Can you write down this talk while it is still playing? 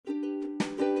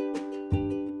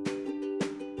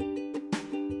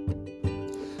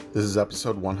This is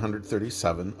episode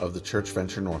 137 of the Church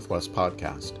Venture Northwest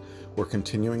podcast. We're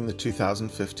continuing the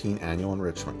 2015 Annual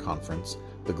Enrichment Conference,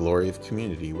 The Glory of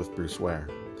Community with Bruce Ware.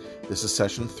 This is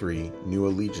Session 3, New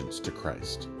Allegiance to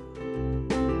Christ.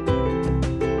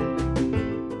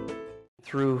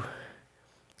 Through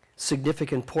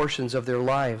significant portions of their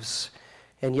lives,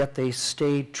 and yet they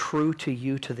stayed true to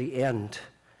you to the end.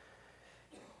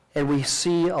 And we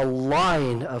see a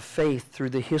line of faith through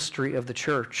the history of the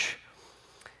church.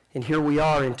 And here we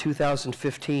are in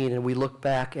 2015, and we look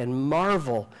back and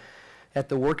marvel at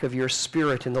the work of your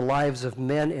Spirit in the lives of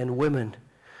men and women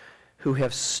who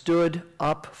have stood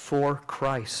up for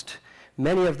Christ.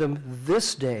 Many of them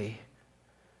this day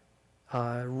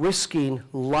risking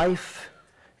life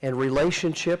and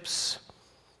relationships,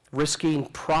 risking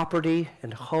property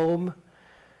and home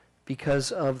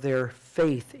because of their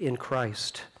faith in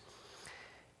Christ.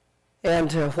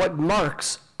 And what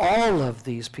marks all of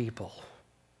these people,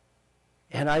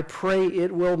 and I pray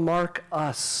it will mark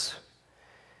us,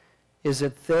 is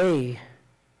that they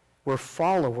were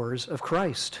followers of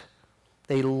Christ.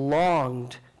 They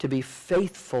longed to be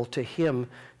faithful to Him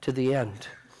to the end.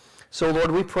 So,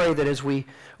 Lord, we pray that as we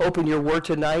open your word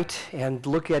tonight and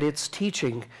look at its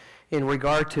teaching in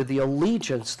regard to the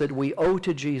allegiance that we owe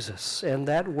to Jesus, and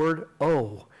that word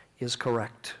owe is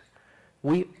correct.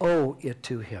 We owe it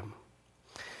to Him.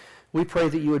 We pray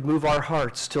that you would move our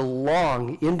hearts to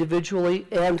long individually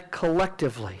and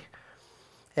collectively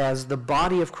as the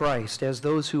body of Christ, as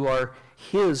those who are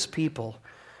His people,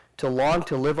 to long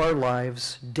to live our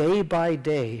lives day by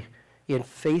day in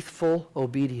faithful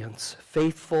obedience,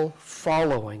 faithful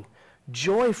following,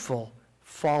 joyful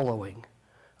following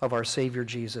of our Savior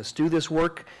Jesus. Do this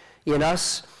work in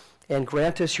us and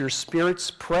grant us your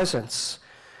Spirit's presence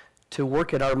to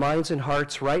work in our minds and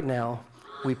hearts right now.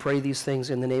 We pray these things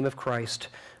in the name of Christ,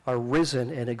 our risen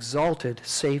and exalted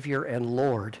Savior and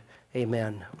Lord.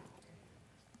 Amen.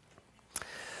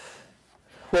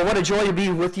 Well, what a joy to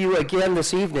be with you again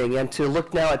this evening and to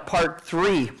look now at part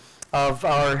 3 of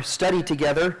our study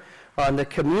together on the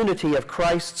community of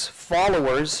Christ's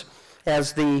followers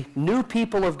as the new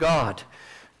people of God,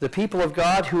 the people of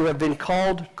God who have been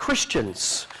called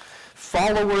Christians,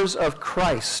 followers of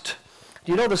Christ.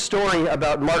 Do you know the story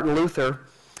about Martin Luther?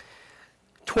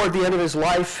 Toward the end of his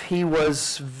life, he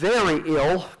was very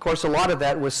ill. Of course, a lot of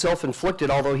that was self-inflicted,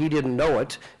 although he didn't know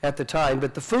it at the time.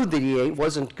 But the food that he ate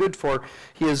wasn't good for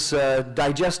his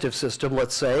digestive system,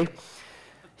 let's say.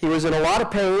 He was in a lot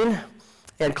of pain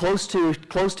and close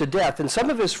to death. And some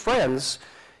of his friends,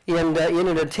 in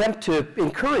an attempt to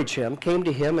encourage him, came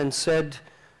to him and said,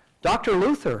 "Dr.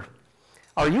 Luther,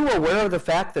 are you aware of the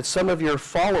fact that some of your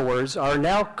followers are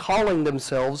now calling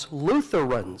themselves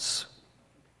Lutherans?"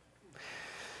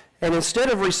 And instead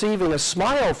of receiving a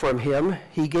smile from him,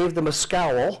 he gave them a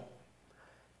scowl,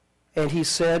 and he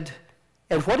said,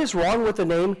 "And what is wrong with the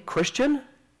name Christian?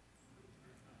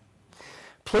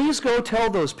 Please go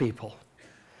tell those people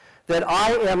that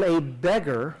I am a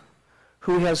beggar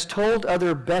who has told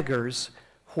other beggars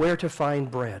where to find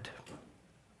bread."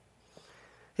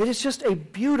 It is just a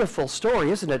beautiful story,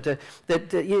 isn't it? That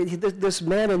this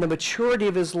man in the maturity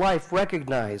of his life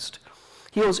recognized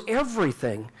he owes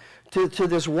everything to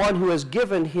this one who has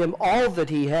given him all that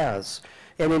he has.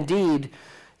 And indeed,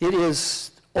 it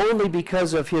is only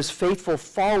because of his faithful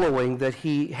following that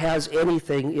he has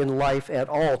anything in life at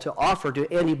all to offer to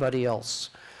anybody else.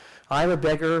 I'm a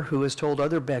beggar who has told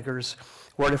other beggars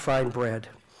where to find bread.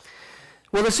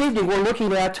 Well, this evening we're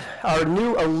looking at our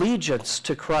new allegiance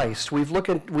to Christ. We've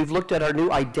looked at our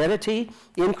new identity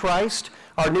in Christ,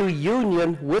 our new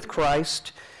union with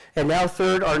Christ, and now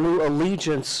third, our new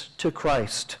allegiance to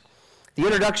Christ. The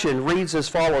introduction reads as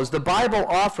follows: the Bible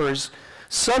offers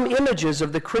some images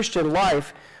of the Christian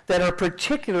life that are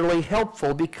particularly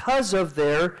helpful because of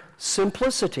their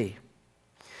simplicity.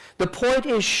 The point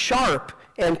is sharp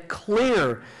and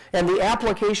clear, and the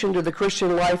application to the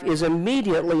Christian life is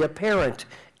immediately apparent,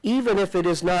 even if it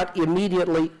is not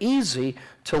immediately easy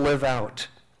to live out.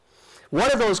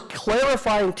 One of those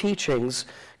clarifying teachings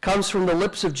comes from the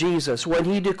lips of Jesus when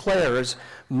he declares,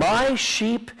 "My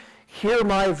sheep hear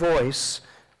my voice,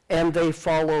 and they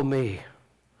follow me."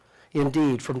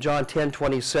 Indeed, from John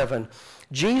 10:27,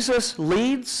 Jesus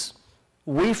leads,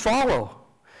 we follow.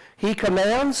 He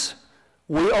commands,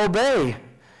 we obey.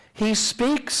 He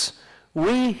speaks,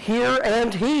 we hear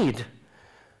and heed.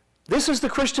 This is the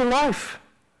Christian life.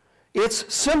 It's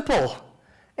simple,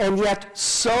 and yet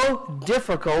so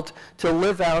difficult to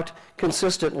live out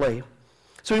consistently.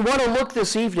 So we want to look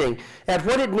this evening at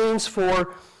what it means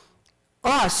for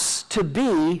us to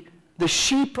be the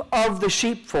sheep of the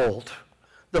sheepfold,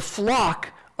 the flock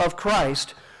of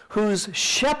Christ, whose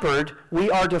shepherd we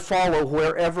are to follow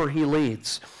wherever he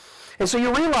leads. And so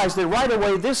you realize that right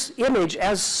away this image,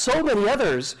 as so many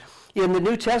others in the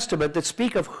New Testament that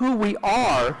speak of who we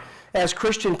are as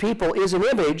Christian people, is an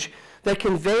image that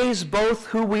conveys both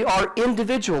who we are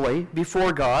individually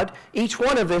before God. Each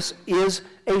one of us is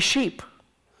a sheep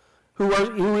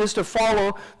who is to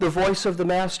follow the voice of the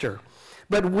master.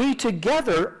 But we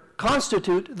together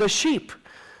constitute the sheep,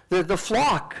 the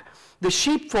flock, the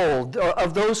sheepfold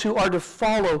of those who are to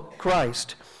follow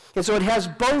Christ. And so it has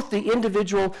both the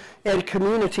individual and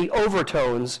community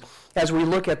overtones as we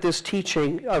look at this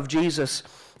teaching of Jesus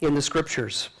in the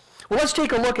Scriptures. Well, let's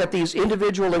take a look at these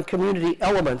individual and community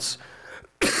elements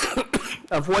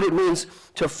of what it means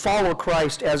to follow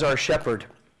Christ as our shepherd.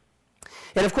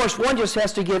 And of course, one just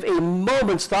has to give a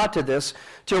moment's thought to this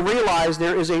to realize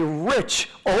there is a rich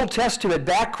Old Testament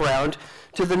background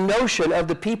to the notion of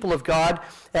the people of God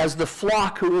as the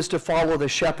flock who is to follow the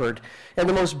shepherd. And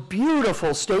the most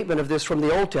beautiful statement of this from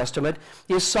the Old Testament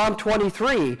is Psalm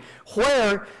 23,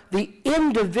 where the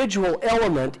individual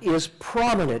element is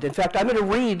prominent. In fact, I'm going to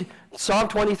read Psalm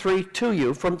 23 to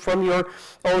you from your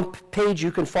own page.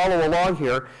 You can follow along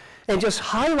here and just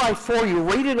highlight for you,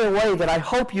 read it in a way that I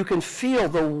hope you can feel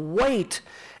the weight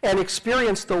and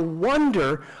experience the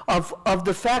wonder of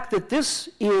the fact that this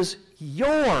is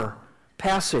your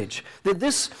passage, that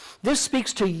this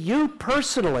speaks to you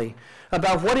personally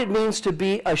about what it means to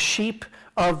be a sheep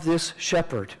of this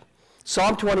shepherd.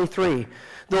 Psalm 23,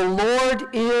 the Lord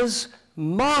is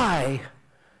my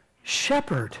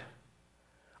shepherd.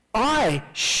 I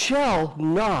shall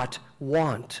not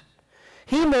want.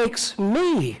 He makes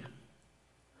me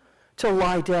to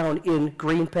lie down in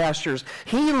green pastures.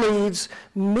 He leads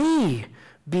me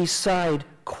beside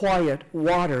quiet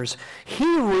waters.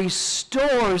 He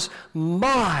restores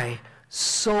my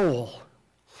soul.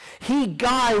 He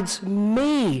guides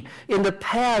me in the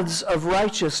paths of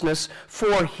righteousness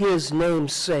for his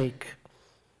name's sake.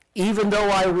 Even though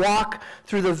I walk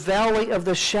through the valley of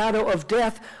the shadow of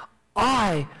death,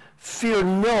 I fear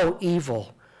no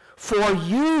evil, for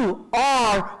you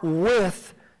are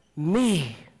with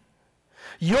me.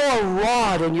 Your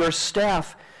rod and your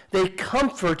staff, they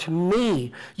comfort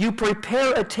me. You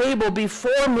prepare a table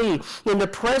before me in the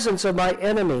presence of my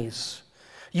enemies.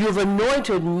 You have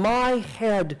anointed my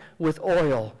head with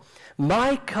oil.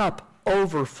 My cup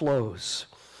overflows.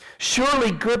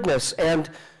 Surely goodness and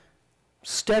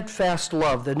steadfast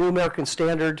love, the New American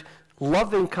Standard,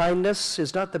 loving kindness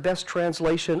is not the best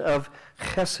translation of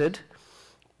chesed.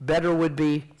 Better would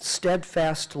be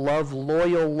steadfast love,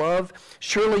 loyal love.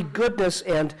 Surely goodness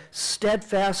and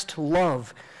steadfast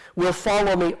love will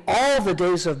follow me all the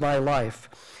days of my life,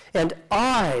 and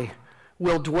I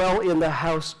will dwell in the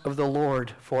house of the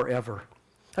Lord forever.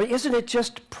 I mean, isn't it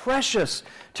just precious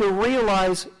to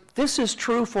realize this is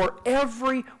true for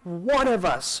every one of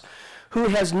us who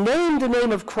has named the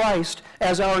name of Christ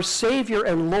as our Savior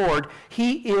and Lord?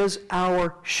 He is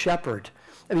our shepherd.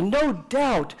 I mean, no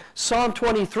doubt Psalm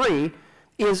 23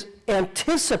 is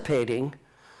anticipating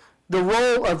the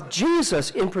role of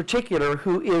Jesus in particular,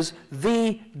 who is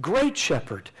the great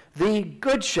shepherd, the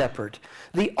good shepherd,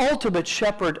 the ultimate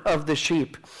shepherd of the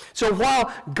sheep. So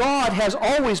while God has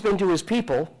always been to his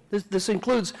people, this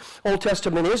includes Old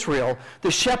Testament Israel,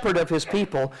 the shepherd of his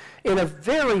people, in a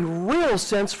very real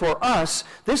sense for us,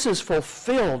 this is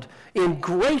fulfilled in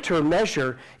greater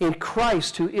measure in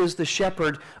Christ, who is the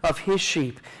shepherd of his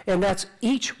sheep. And that's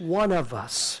each one of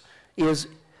us is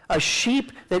a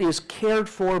sheep that is cared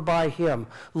for by him,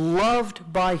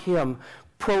 loved by him,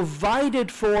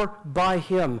 provided for by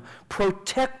him,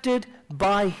 protected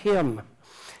by him,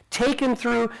 taken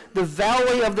through the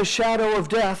valley of the shadow of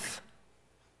death,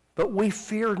 but we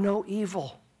fear no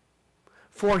evil,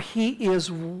 for he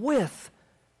is with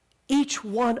each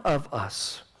one of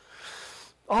us.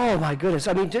 Oh my goodness,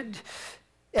 I mean,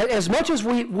 as much as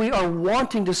we are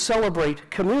wanting to celebrate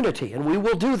community, and we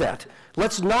will do that,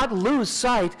 let's not lose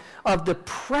sight of the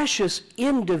precious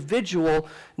individual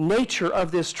nature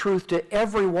of this truth to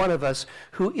every one of us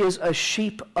who is a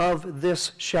sheep of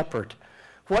this shepherd.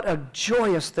 What a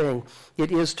joyous thing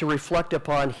it is to reflect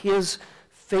upon his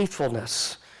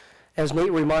faithfulness, as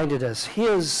Nate reminded us,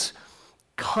 his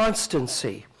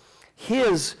constancy,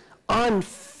 his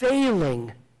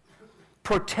unfailing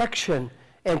protection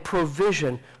and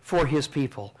provision for his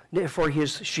people, for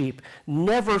his sheep,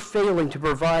 never failing to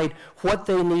provide what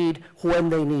they need when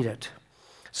they need it.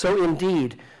 So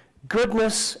indeed,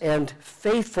 goodness and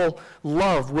faithful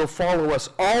love will follow us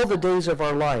all the days of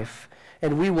our life,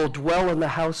 and we will dwell in the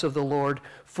house of the Lord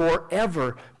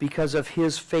forever because of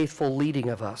his faithful leading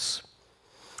of us.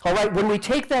 All right, when we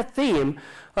take that theme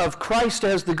of Christ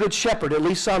as the Good Shepherd, at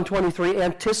least Psalm 23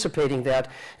 anticipating that,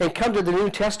 and come to the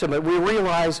New Testament, we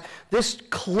realize this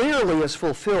clearly is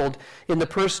fulfilled in the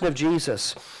person of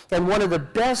Jesus. And one of the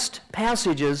best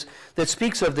passages that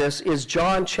speaks of this is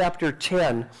John chapter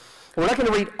 10. And we're not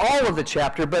going to read all of the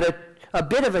chapter, but a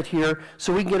bit of it here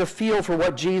so we can get a feel for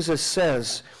what Jesus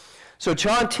says. So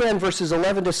John 10, verses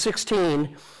 11 to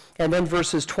 16, and then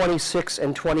verses 26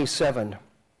 and 27.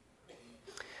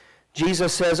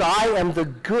 Jesus says, I am the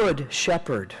good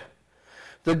shepherd.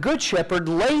 The good shepherd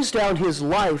lays down his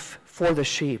life for the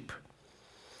sheep.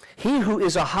 He who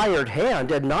is a hired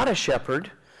hand and not a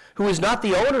shepherd, who is not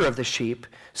the owner of the sheep,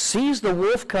 sees the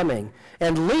wolf coming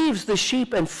and leaves the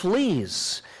sheep and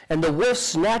flees, and the wolf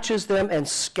snatches them and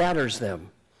scatters them.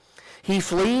 He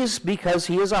flees because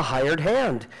he is a hired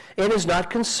hand and is not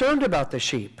concerned about the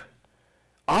sheep.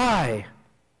 I,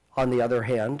 on the other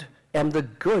hand, am the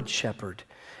good shepherd.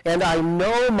 And I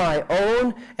know my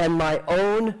own, and my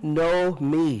own know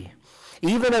me.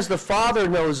 Even as the Father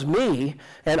knows me,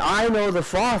 and I know the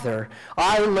Father,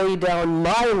 I lay down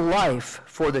my life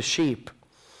for the sheep.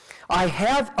 I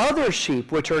have other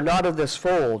sheep which are not of this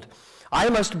fold. I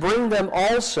must bring them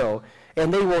also,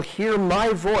 and they will hear my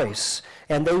voice,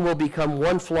 and they will become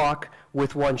one flock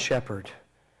with one shepherd.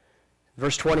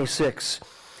 Verse 26.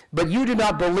 But you do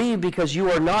not believe because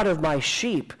you are not of my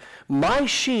sheep. My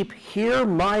sheep hear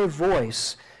my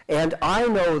voice, and I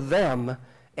know them,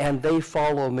 and they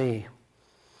follow me.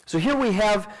 So here we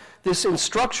have this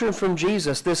instruction from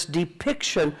Jesus, this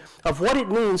depiction of what it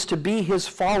means to be his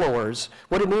followers,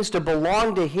 what it means to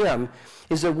belong to him,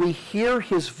 is that we hear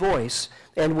his voice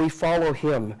and we follow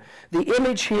him. The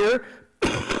image here,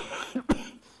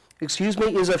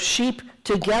 is of sheep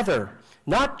together,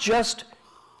 not just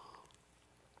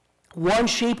one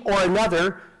sheep or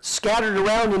another scattered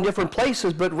around in different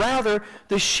places, but rather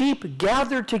the sheep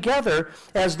gathered together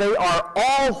as they are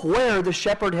all where the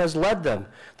shepherd has led them.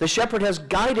 The shepherd has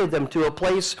guided them to a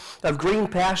place of green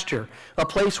pasture, a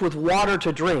place with water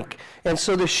to drink. And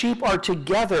so the sheep are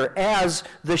together as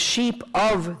the sheep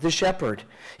of the shepherd.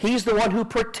 He's the one who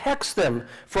protects them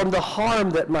from the harm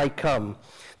that might come.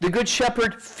 The good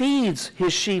shepherd feeds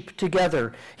his sheep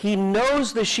together. He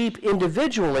knows the sheep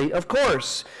individually, of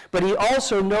course, but he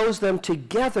also knows them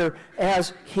together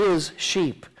as his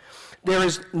sheep. There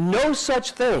is no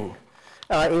such thing,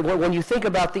 when you think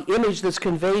about the image that's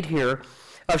conveyed here,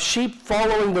 of sheep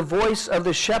following the voice of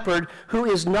the shepherd who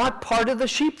is not part of the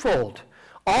sheepfold,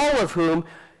 all of whom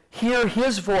hear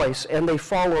his voice and they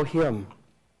follow him.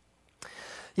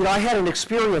 You know, I had an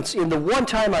experience in the one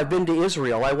time I've been to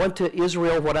Israel. I went to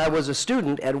Israel when I was a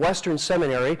student at Western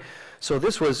Seminary, so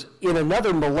this was in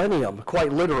another millennium,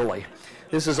 quite literally.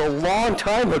 This is a long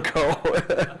time ago.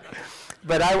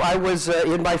 But I was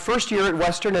in my first year at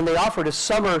Western, and they offered a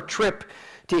summer trip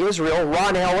to Israel.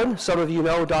 Ron Allen, some of you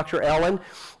know Dr. Allen,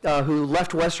 who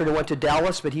left Western and went to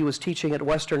Dallas, but he was teaching at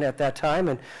Western at that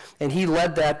time, and he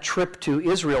led that trip to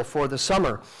Israel for the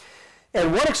summer.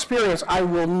 And one experience I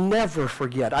will never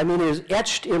forget. I mean, it is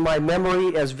etched in my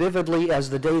memory as vividly as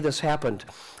the day this happened.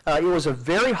 It was a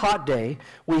very hot day.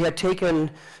 We had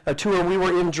taken a tour. We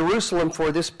were in Jerusalem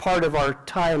for this part of our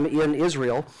time in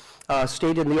Israel,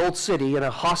 stayed in the Old City in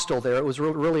a hostel there. It was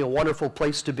really a wonderful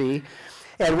place to be.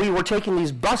 And we were taking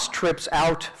these bus trips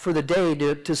out for the day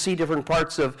to see different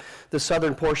parts of the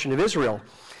southern portion of Israel.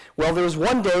 Well, there was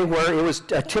one day where it was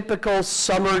a typical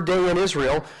summer day in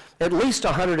Israel, at least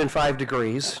 105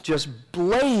 degrees, just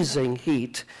blazing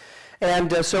heat.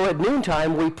 And so at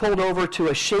noontime, we pulled over to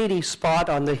a shady spot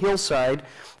on the hillside,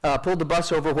 pulled the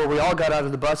bus over where we all got out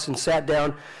of the bus and sat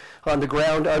down on the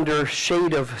ground under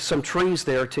shade of some trees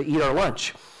there to eat our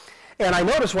lunch. And I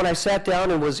noticed when I sat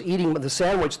down and was eating the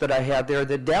sandwich that I had there,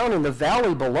 that down in the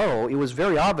valley below, it was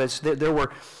very obvious that there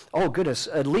were, oh goodness,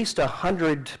 at least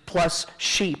 100 plus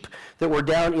sheep that were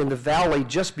down in the valley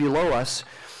just below us.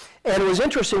 And it was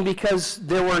interesting because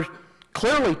there were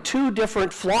clearly two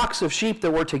different flocks of sheep that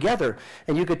were together.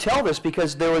 And you could tell this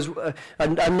because there was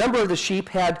a number of the sheep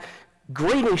had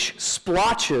greenish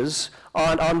splotches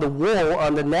on the wool,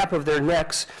 on the nape of their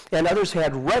necks, and others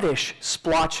had reddish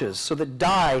splotches, so that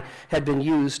dye had been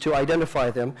used to identify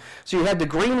them. So you had the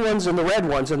green ones and the red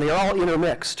ones, and they are all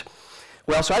intermixed.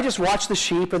 Well, so I just watched the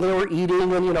sheep, and they were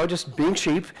eating, and, you know, just being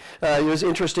sheep. It was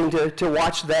interesting to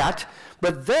watch that.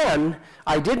 But then,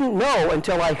 I didn't know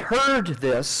until I heard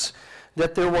this,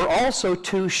 that there were also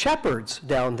two shepherds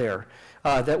down there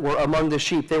that were among the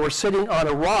sheep. They were sitting on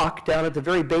a rock down at the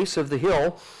very base of the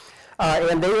hill,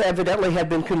 and they evidently had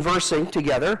been conversing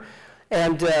together.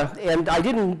 And I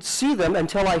didn't see them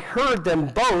until I heard them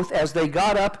both as they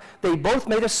got up. They both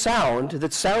made a sound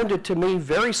that sounded to me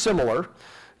very similar.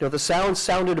 The sound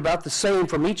sounded about the same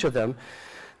from each of them.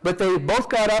 But they both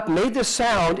got up, made the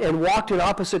sound, and walked in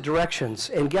opposite directions.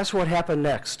 And guess what happened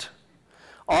next?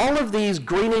 All of these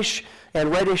greenish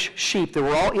and reddish sheep that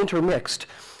were all intermixed,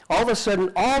 all of a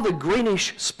sudden, all the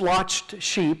greenish splotched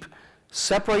sheep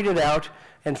separated out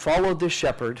and followed this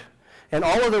shepherd. And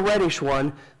all of the reddish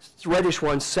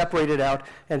ones separated out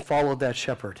and followed that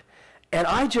shepherd. And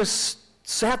I just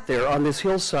sat there on this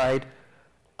hillside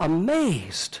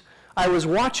amazed. I was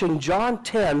watching John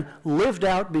 10 lived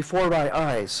out before my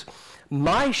eyes.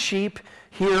 My sheep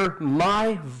hear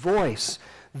my voice.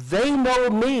 They know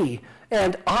me,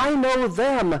 and I know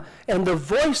them, and the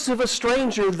voice of a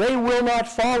stranger they will not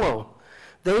follow.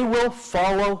 They will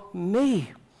follow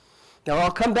me. Now,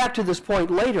 I'll come back to this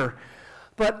point later,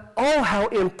 but oh, how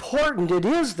important it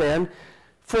is then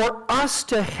for us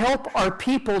to help our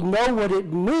people know what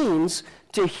it means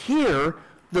to hear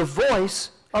the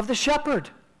voice of the shepherd.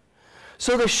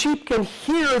 So the sheep can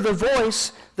hear the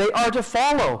voice they are to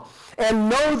follow and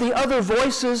know the other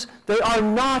voices they are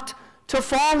not to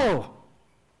follow.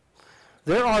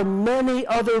 There are many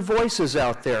other voices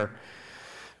out there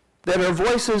that are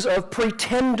voices of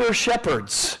pretender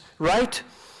shepherds, right?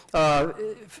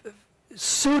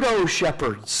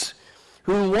 Pseudo-shepherds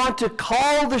who want to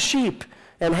call the sheep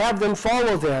and have them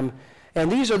follow them.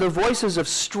 And these are the voices of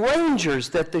strangers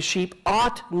that the sheep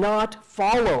ought not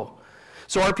follow.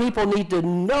 So our people need to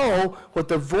know what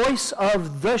the voice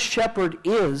of the shepherd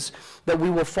is, that we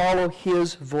will follow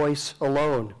his voice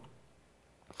alone.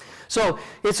 So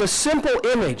it's a simple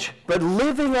image, but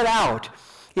living it out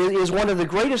is one of the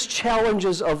greatest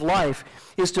challenges of life,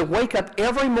 is to wake up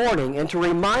every morning and to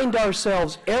remind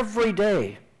ourselves every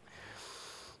day,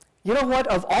 you know what,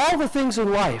 of all the things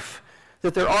in life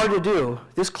that there are to do,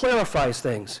 this clarifies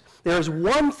things. There is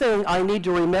one thing I need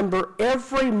to remember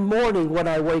every morning when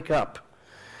I wake up,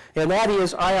 and that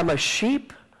is I am a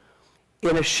sheep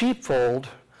in a sheepfold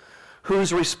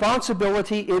whose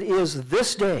responsibility it is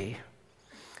this day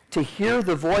to hear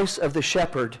the voice of the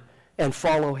shepherd and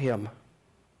follow him.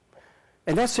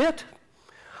 And that's it.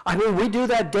 I mean, we do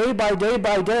that day by day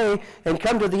by day and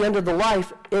come to the end of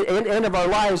end of our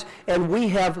lives, and we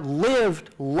have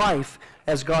lived life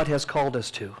as God has called us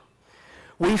to.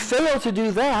 We fail to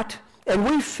do that, and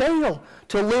we fail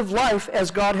to live life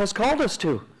as God has called us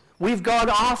to. We've gone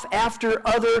off after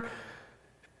other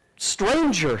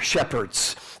stranger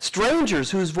shepherds,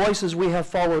 strangers whose voices we have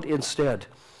followed instead.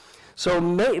 So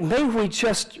may we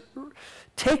just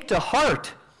take to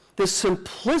heart the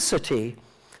simplicity,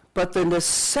 but the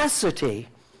necessity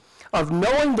of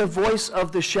knowing the voice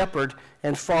of the shepherd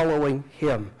and following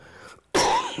him.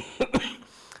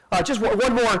 Just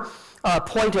one more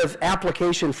point of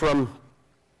application from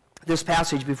this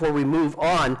passage before we move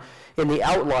on in the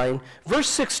outline. Verse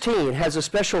 16 has a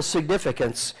special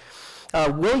significance.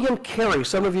 William Carey,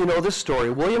 some of you know this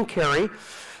story. William Carey,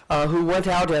 who went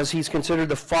out as he's considered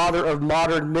the father of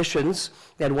modern missions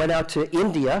and went out to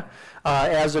India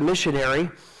as a missionary.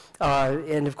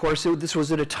 And of course, this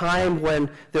was at a time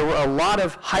when there were a lot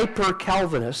of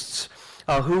hyper-Calvinists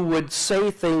who would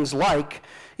say things like,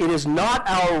 it is not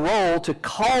our role to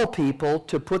call people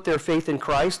to put their faith in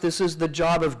Christ. This is the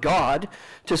job of God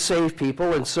to save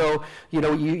people. And so,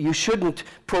 you shouldn't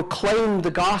proclaim the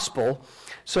gospel.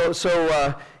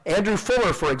 So Andrew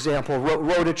Fuller, for example,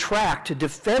 wrote a tract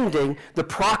defending the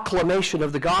proclamation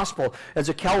of the gospel as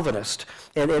a Calvinist.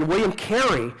 And William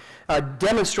Carey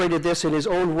demonstrated this in his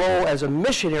own role as a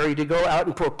missionary to go out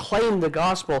and proclaim the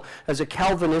gospel as a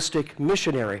Calvinistic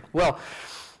missionary. Well,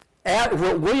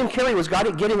 William Carey was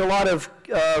getting a lot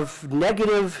of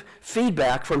negative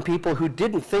feedback from people who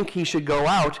didn't think he should go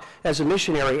out as a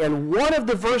missionary. And one of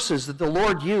the verses that the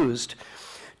Lord used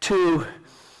to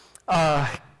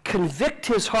convict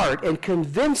his heart and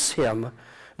convince him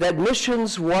that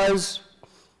missions was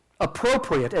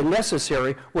appropriate and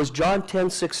necessary was John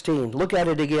 10:16. Look at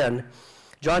it again.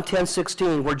 John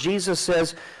 10:16, where Jesus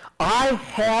says, I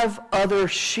have other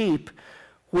sheep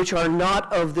which are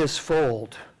not of this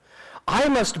fold. I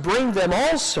must bring them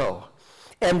also,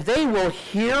 and they will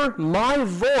hear my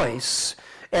voice,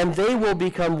 and they will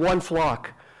become one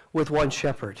flock with one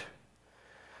shepherd.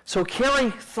 So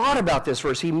Carey thought about this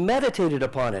verse. He meditated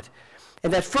upon it.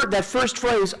 And that first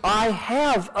phrase, I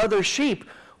have other sheep,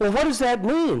 well, what does that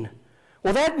mean?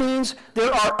 Well, that means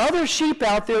there are other sheep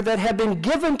out there that have been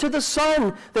given to the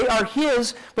Son. They are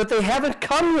his, but they haven't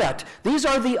come yet. These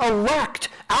are the elect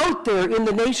out there in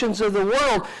the nations of the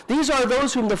world. These are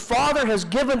those whom the Father has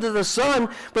given to the Son,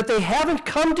 but they haven't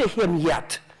come to him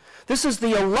yet. This is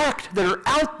the elect that are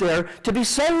out there to be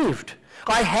saved.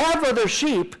 I have other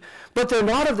sheep, but they're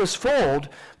not of this fold.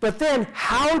 But then,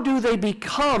 how do they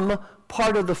become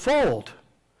part of the fold?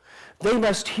 They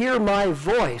must hear my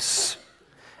voice,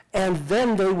 and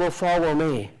then they will follow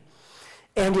me.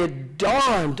 And it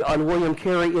dawned on William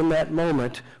Carey in that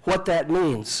moment what that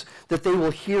means, that they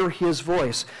will hear his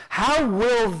voice. How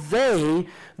will they,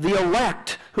 the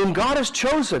elect, whom God has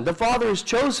chosen, the Father has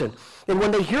chosen, and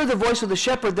when they hear the voice of the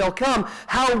shepherd, they'll come.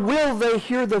 How will they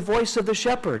hear the voice of the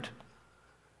shepherd?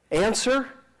 Answer,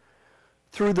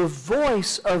 through the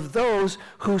voice of those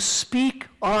who speak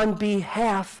on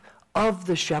behalf of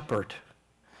the shepherd.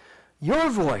 Your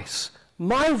voice,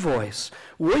 my voice,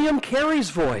 William Carey's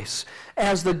voice,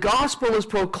 as the gospel is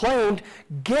proclaimed,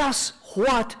 guess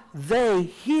what they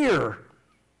hear?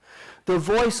 The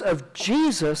voice of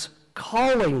Jesus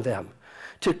calling them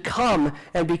to come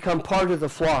and become part of the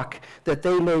flock, that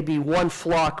they may be one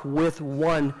flock with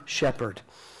one shepherd.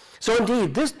 So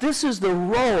indeed, this is the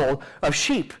role of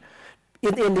sheep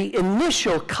in the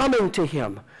initial coming to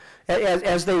him,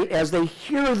 as they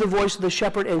hear the voice of the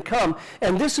shepherd and come.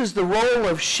 And this is the role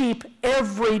of sheep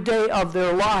every day of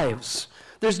their lives.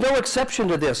 There's no exception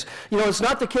to this. It's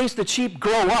not the case that sheep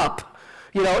grow up,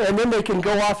 and then they can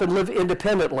go off and live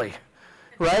independently,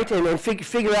 right? And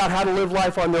figure out how to live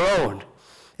life on their own.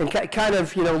 And kind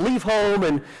of, leave home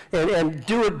and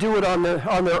do it on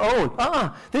their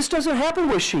own. This doesn't happen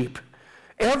with sheep.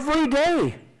 Every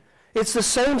day, it's the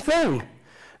same thing.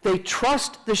 They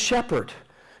trust the shepherd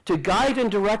to guide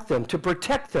and direct them, to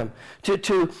protect them,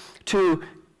 to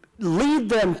lead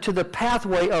them to the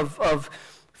pathway of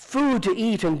food to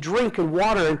eat and drink and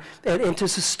water, and to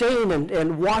sustain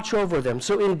and watch over them.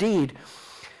 So indeed,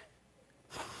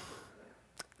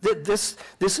 this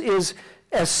is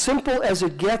as simple as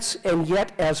it gets, and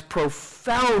yet as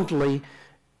profoundly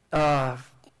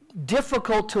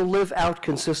difficult to live out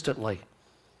consistently.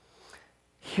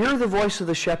 Hear the voice of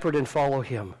the shepherd and follow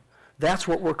him. That's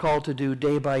what we're called to do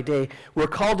day by day. We're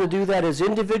called to do that as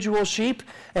individual sheep,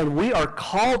 and we are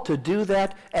called to do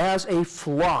that as a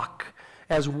flock,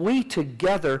 as we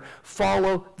together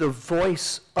follow the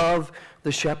voice of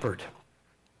the shepherd.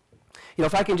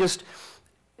 If I can just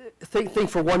think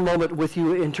for one moment with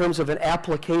you in terms of an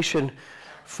application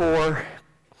for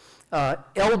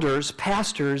elders,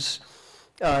 pastors,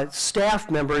 staff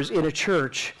members in a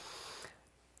church,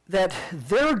 that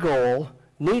their goal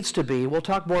needs to be, we'll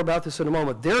talk more about this in a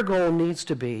moment, their goal needs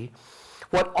to be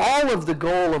what all of the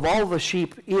goal of all the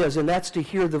sheep is, and that's to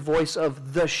hear the voice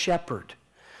of the shepherd.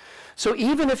 So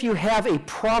even if you have a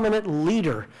prominent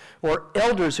leader or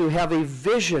elders who have a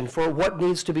vision for what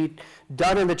needs to be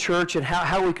done in the church and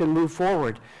how we can move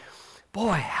forward,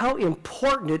 boy, how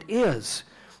important it is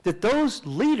that those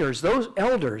leaders, those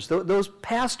elders, those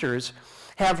pastors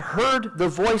have heard the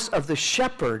voice of the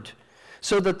shepherd,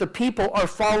 so that the people are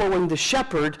following the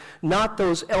shepherd, not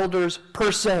those elders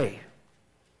per se.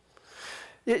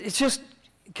 It's just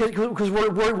because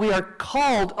we are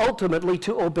called ultimately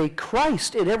to obey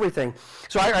Christ in everything.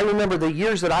 So I remember the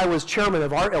years that I was chairman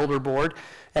of our elder board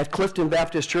at Clifton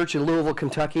Baptist Church in Louisville,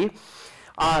 Kentucky.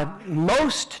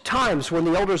 Most times when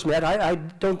the elders met, I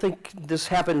don't think this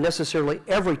happened necessarily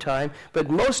every time, but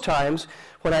most times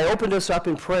when I opened us up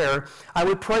in prayer, I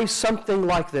would pray something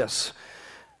like this.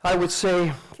 I would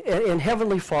say, in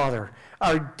Heavenly Father,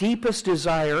 our deepest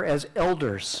desire as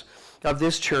elders of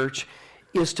this church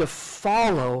is to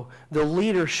follow the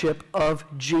leadership of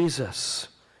Jesus.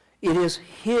 It is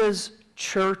his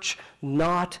church,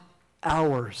 not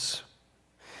ours.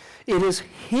 It is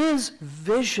his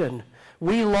vision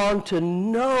we long to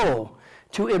know,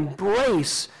 to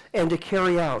embrace, and to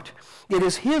carry out. It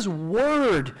is his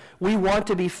word we want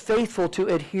to be faithful to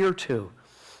adhere to.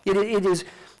 It is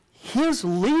his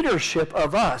leadership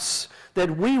of us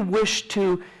that we wish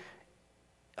to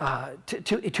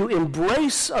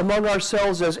embrace among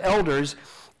ourselves as elders,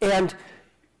 and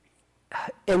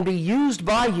be used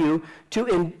by you to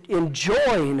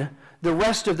enjoin the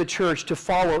rest of the church to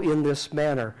follow in this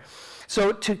manner.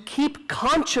 So to keep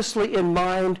consciously in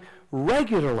mind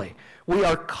regularly, we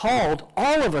are called,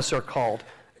 all of us are called,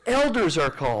 elders are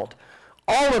called,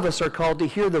 all of us are called to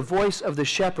hear the voice of the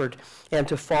shepherd and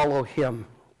to follow him.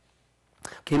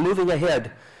 Okay, moving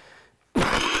ahead.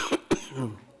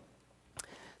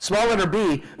 Small letter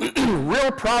B,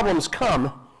 real problems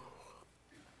come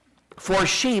for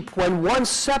sheep when one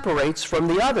separates from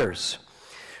the others.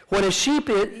 When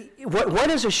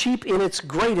is a sheep in its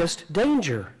greatest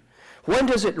danger? When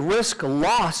does it risk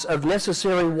loss of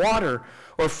necessary water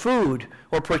or food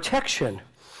or protection?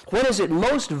 When is it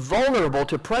most vulnerable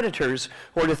to predators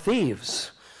or to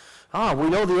thieves? We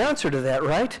know the answer to that,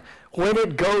 right? when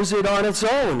it goes it on its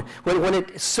own, when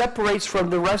it separates from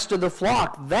the rest of the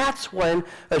flock. That's when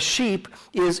a sheep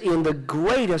is in the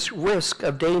greatest risk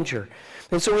of danger.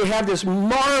 And so we have this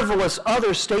marvelous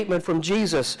other statement from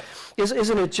Jesus.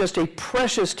 Isn't it just a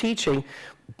precious teaching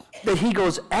that he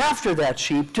goes after that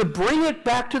sheep to bring it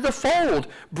back to the fold,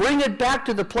 bring it back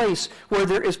to the place where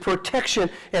there is protection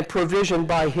and provision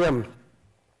by him.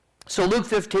 So Luke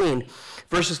 15,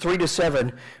 verses 3 to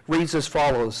 7 reads as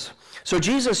follows. So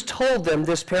Jesus told them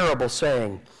this parable,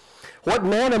 saying, "What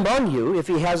man among you, if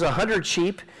he has 100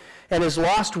 sheep and has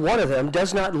lost one of them,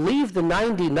 does not leave the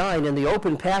 99 in the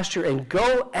open pasture and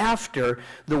go after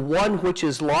the one which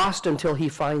is lost until he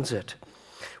finds it?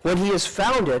 When he has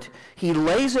found it, he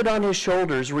lays it on his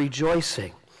shoulders,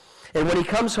 rejoicing. And when he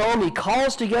comes home, he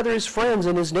calls together his friends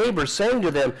and his neighbors, saying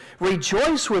to them,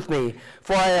 'Rejoice with me,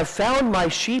 for I have found my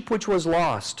sheep which was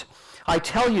lost.' I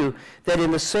tell you that in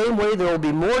the same way there will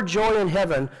be more joy in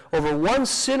heaven over one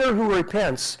sinner who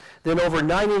repents than over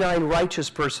 99 righteous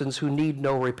persons who need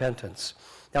no repentance."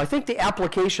 Now, I think the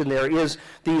application there is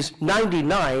these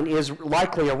 99 is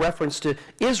likely a reference to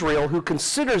Israel, who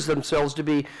considers themselves to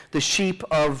be the sheep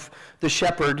of the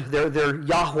shepherd. They're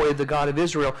Yahweh, the God of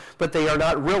Israel, but they are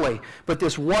not really. But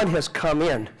this one has come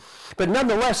in. But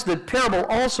nonetheless, the parable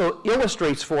also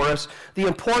illustrates for us the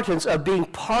importance of being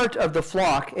part of the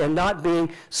flock and not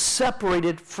being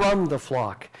separated from the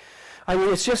flock. I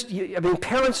mean,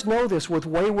 parents know this with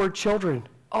wayward children.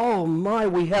 Oh my,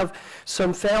 we have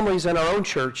some families in our own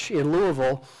church in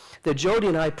Louisville that Jody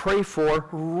and I pray for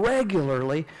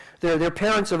regularly. They're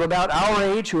parents of about our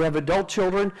age who have adult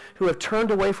children who have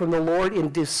turned away from the Lord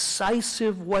in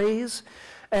decisive ways.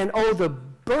 And oh, the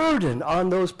burden on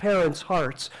those parents'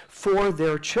 hearts for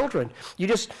their children.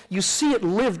 You see it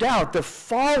lived out, the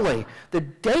folly, the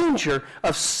danger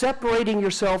of separating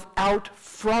yourself out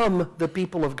from the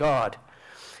people of God.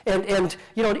 And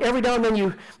every now and then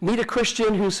you meet a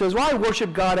Christian who says, "Well, I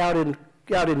worship God out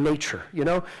in nature.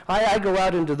 I go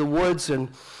out into the woods and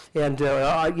out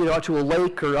to a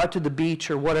lake or out to the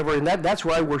beach or whatever, and that's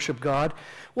where I worship God."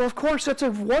 Well, of course, that's a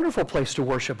wonderful place to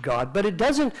worship God, but it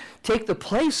doesn't take the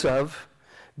place of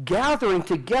gathering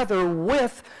together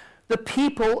with the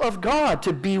people of God,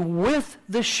 to be with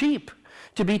the sheep,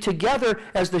 to be together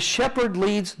as the shepherd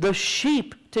leads the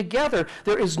sheep together.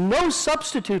 There is no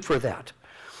substitute for that.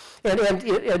 And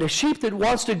a sheep that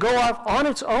wants to go off on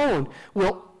its own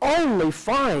will only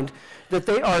find that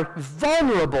they are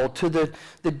vulnerable to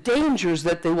the dangers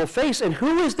that they will face. And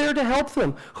who is there to help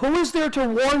them? Who is there to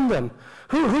warn them?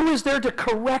 Who is there to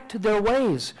correct their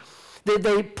ways?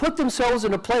 They put themselves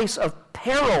in a place of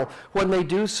peril when they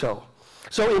do so.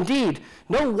 So indeed,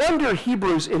 no wonder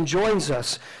Hebrews enjoins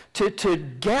us to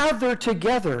gather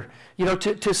together,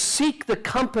 to seek the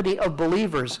company of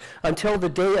believers until the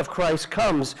day of Christ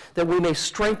comes, that we may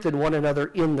strengthen one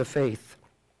another in the faith.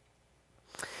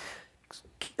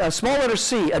 Small letter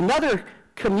C, another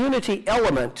community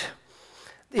element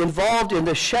involved in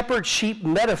the shepherd-sheep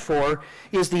metaphor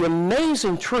is the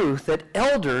amazing truth that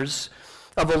elders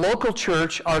of a local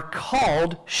church are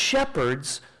called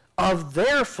shepherds of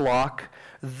their flock,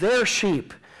 their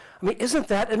sheep. I mean, isn't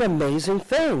that an amazing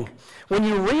thing? When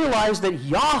you realize that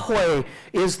Yahweh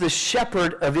is the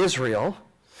shepherd of Israel,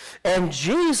 and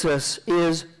Jesus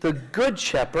is the good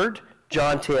shepherd,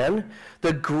 John 10,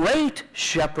 the great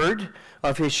shepherd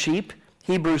of his sheep,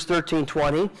 Hebrews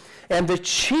 13:20, and the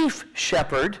chief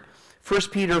shepherd,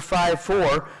 1 Peter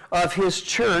 5:4, of his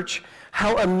church,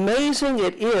 how amazing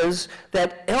it is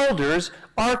that elders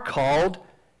are called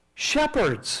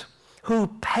shepherds who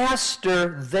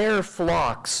pastor their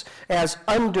flocks as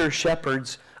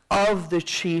under-shepherds of the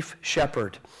chief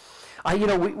shepherd. I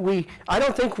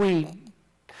don't think we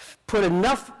put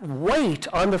enough weight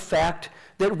on the fact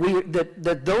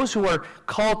that those who are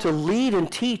called to lead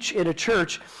and teach in a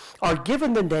church are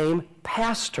given the name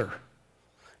pastor,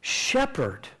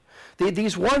 shepherd.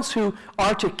 These ones who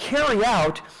are to carry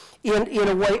out in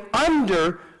a way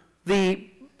under the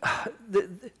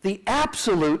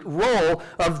absolute role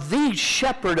of the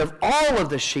shepherd of all of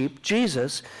the sheep,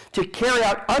 Jesus, to carry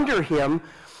out under him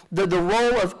the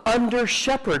role of under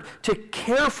shepherd, to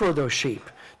care for those sheep,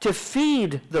 to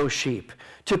feed those sheep,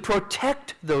 to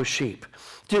protect those sheep,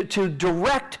 to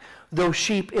direct those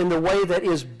sheep in the way that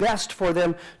is best for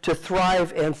them to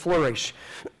thrive and flourish.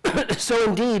 So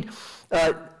indeed,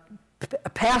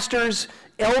 pastors,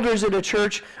 elders in a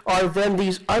church are then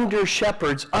these under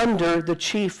shepherds, under the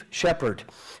chief shepherd.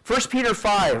 1 Peter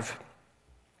 5,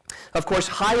 of course,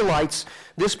 highlights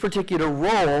this particular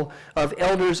role of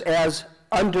elders as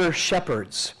under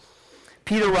shepherds.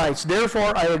 Peter writes,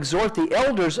 "Therefore I exhort the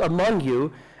elders among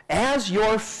you as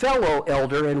your fellow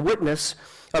elder and witness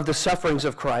of the sufferings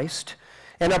of Christ,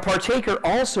 and a partaker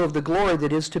also of the glory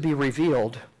that is to be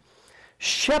revealed.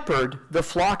 Shepherd the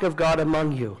flock of God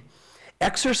among you,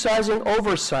 exercising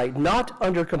oversight, not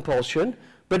under compulsion,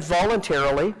 but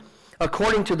voluntarily,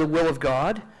 according to the will of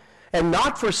God, and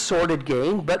not for sordid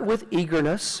gain, but with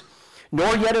eagerness,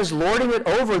 nor yet as lording it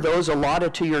over those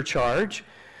allotted to your charge,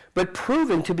 but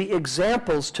proving to be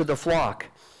examples to the flock.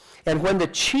 And when the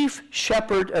chief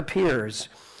shepherd appears,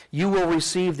 you will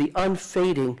receive the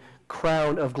unfading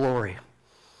crown of glory.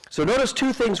 So notice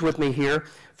two things with me here.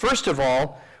 First of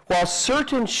all, while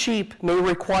certain sheep may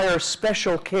require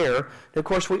special care, and of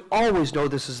course we always know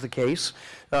this is the case,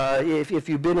 if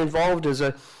you've been involved as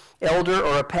an elder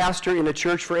or a pastor in a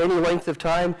church for any length of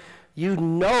time, you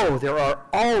know there are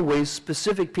always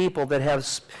specific people that have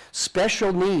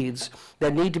special needs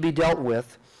that need to be dealt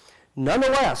with.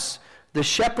 Nonetheless, the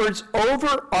shepherd's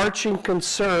overarching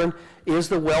concern is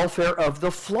the welfare of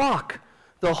the flock,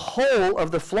 the whole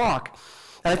of the flock.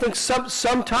 And I think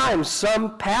sometimes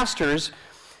some pastors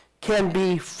can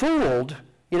be fooled.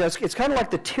 You know, it's kind of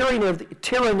like the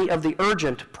tyranny of the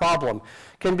urgent problem,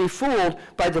 can be fooled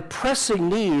by the pressing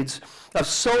needs of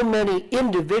so many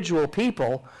individual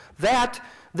people that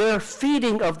their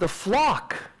feeding of the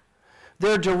flock,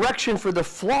 their direction for the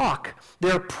flock,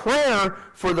 their prayer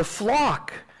for the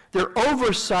flock, their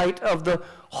oversight of the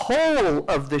whole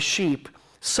of the sheep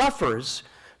suffers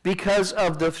because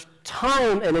of the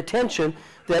time and attention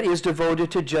that is devoted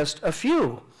to just a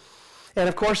few. And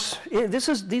of course,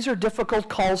 these are difficult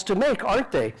calls to make,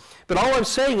 aren't they? But all I'm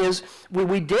saying is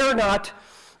we dare not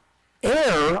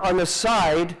err on the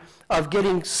side of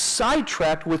getting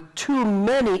sidetracked with too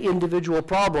many individual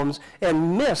problems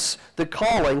and miss the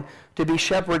calling to be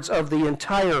shepherds of the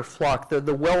entire flock,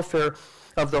 the welfare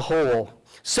of the whole.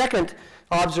 Second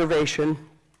observation,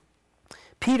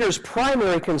 Peter's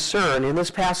primary concern in this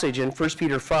passage in 1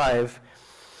 Peter 5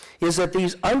 is that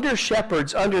these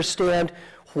under-shepherds understand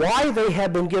why they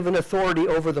have been given authority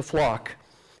over the flock,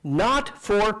 not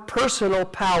for personal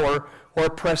power or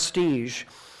prestige,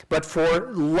 but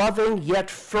for loving yet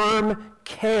firm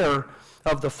care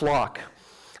of the flock.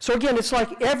 So again, it's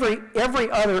like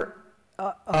every other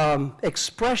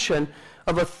expression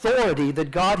of authority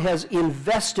that God has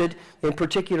invested in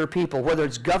particular people, whether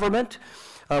it's government,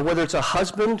 whether it's a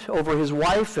husband over his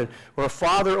wife, or a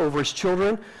father over his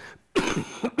children.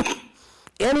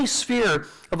 Any sphere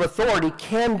of authority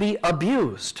can be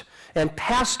abused, and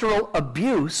pastoral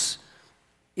abuse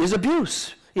is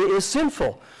abuse. It is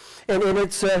sinful. And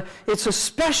it's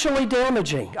especially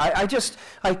damaging.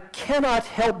 I cannot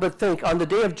help but think on the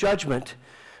day of judgment,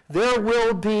 there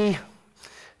will be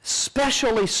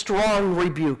specially strong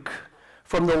rebuke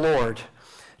from the Lord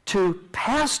to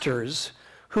pastors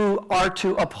who are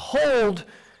to uphold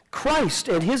Christ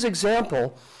and his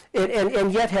example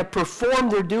and yet have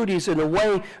performed their duties in a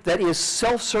way that is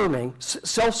self-serving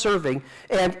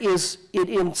and is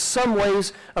in some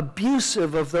ways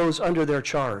abusive of those under their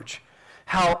charge.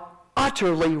 How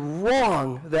utterly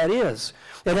wrong that is,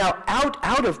 and how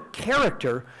out of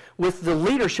character with the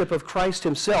leadership of Christ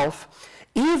himself,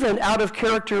 even out of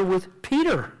character with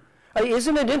Peter.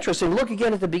 Isn't it interesting? Look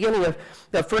again at the beginning of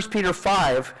 1 Peter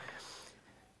 5.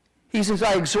 He says,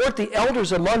 I exhort the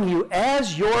elders among you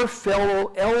as your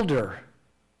fellow elder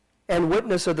and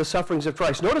witness of the sufferings of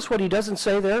Christ. Notice what he doesn't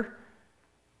say there.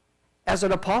 As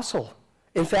an apostle.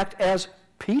 In fact, as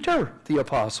Peter the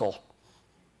apostle.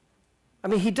 I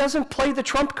mean, he doesn't play the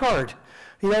trump card.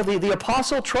 You know, the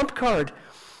apostle trump card.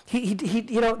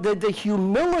 The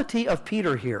humility of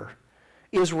Peter here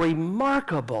is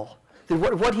remarkable.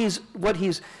 What he's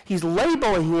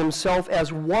labeling himself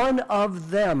as one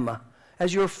of them,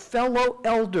 as your fellow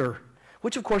elder,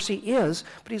 which of course he is,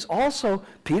 but he's also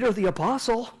Peter the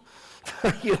apostle.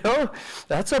 You know,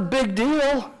 that's a big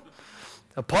deal.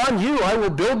 Upon you I will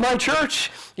build my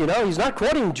church. You know, he's not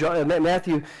quoting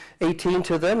Matthew 18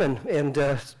 to them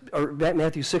or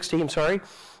Matthew 16, sorry.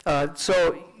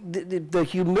 So the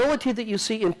humility that you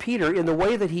see in Peter, in the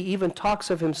way that he even talks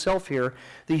of himself here,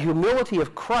 the humility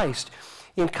of Christ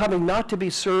in coming not to be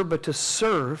served but to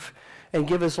serve and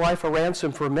give his life a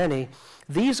ransom for many,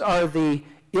 these are the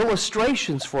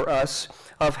illustrations for us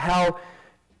of how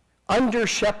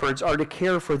under-shepherds are to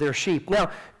care for their sheep.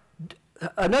 Now,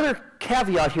 another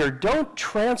caveat here, don't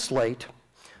translate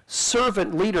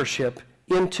servant leadership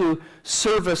into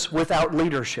service without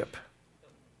leadership.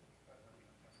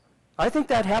 I think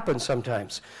that happens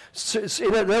sometimes.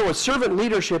 In other words, servant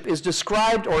leadership is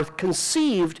described or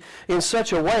conceived in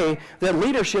such a way that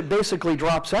leadership basically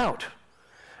drops out.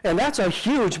 And that's a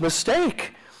huge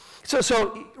mistake.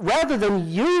 So rather than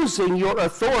using your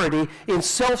authority in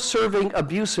self-serving,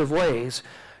 abusive ways,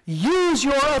 use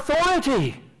your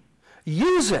authority.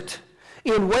 Use it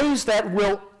in ways that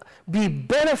will be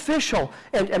beneficial,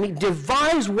 and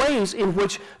devise ways in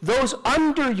which those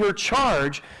under your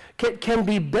charge can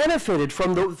be benefited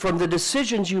from the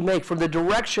decisions you make, from the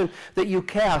direction that you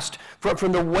cast,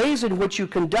 from the ways in which you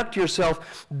conduct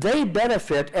yourself. They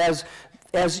benefit as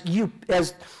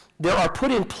there are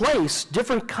put in place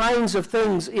different kinds of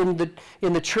things in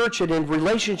the church and in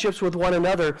relationships with one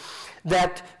another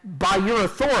that by your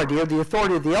authority, or the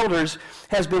authority of the elders,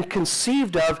 has been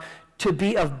conceived of to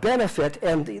be of benefit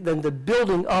and then the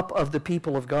building up of the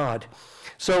people of God.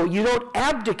 So you don't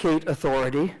abdicate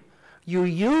authority, you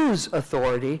use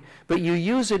authority, but you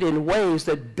use it in ways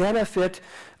that benefit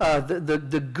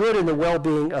the good and the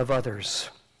well-being of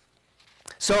others.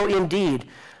 So indeed,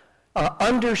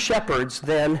 under shepherds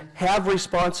then have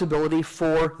responsibility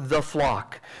for the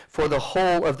flock, for the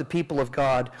whole of the people of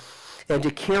God, and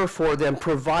to care for them,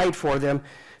 provide for them,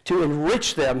 to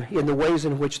enrich them in the ways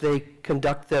in which they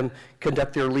conduct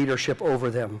their leadership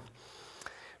over them.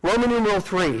 Roman numeral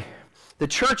 3, the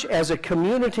church as a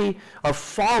community of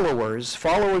followers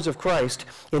of Christ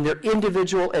in their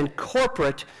individual and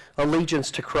corporate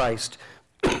allegiance to Christ.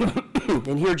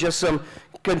 And here are just some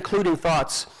concluding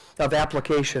thoughts of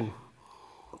application.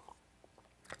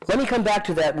 Let me come back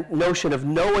to that notion of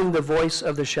knowing the voice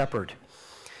of the shepherd.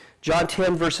 John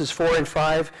 10, verses 4 and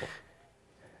 5.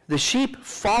 The sheep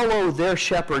follow their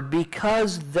shepherd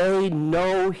because they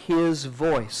know his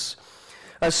voice.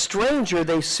 A stranger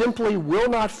they simply will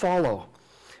not follow,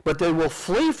 but they will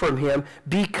flee from him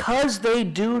because they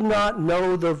do not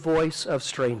know the voice of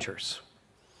strangers.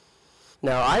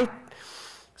 Now, I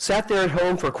sat there at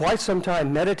home for quite some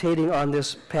time meditating on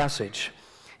this passage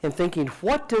and thinking,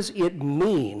 what does it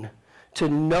mean to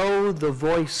know the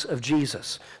voice of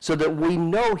Jesus, so that we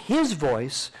know his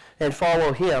voice and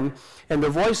follow him, and the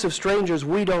voice of strangers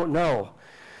we don't know?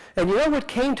 And you know what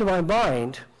came to my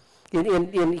mind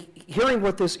in hearing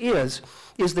what this is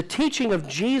the teaching of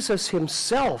Jesus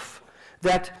himself,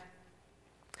 that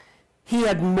he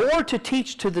had more to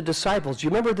teach to the disciples. Do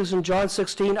you remember this in John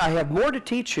 16? I have more to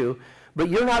teach you, but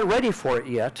you're not ready for it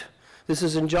yet. This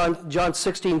is in John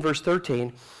 16, verse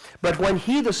 13. But when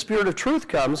he, the Spirit of truth,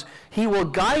 comes, he will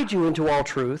guide you into all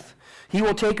truth. He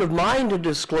will take of mine and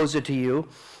disclose it to you.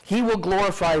 He will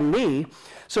glorify me.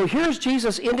 So here's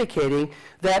Jesus indicating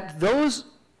that those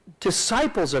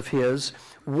disciples of his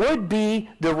would be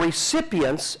the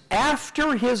recipients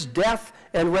after his death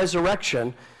and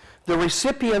resurrection, the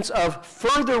recipients of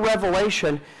further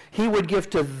revelation he would give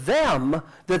to them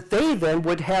that they then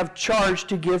would have charge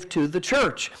to give to the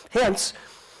church. Hence,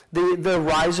 the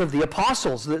rise of the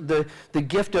apostles. The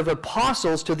gift of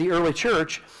apostles to the early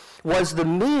church was the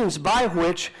means by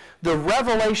which the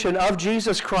revelation of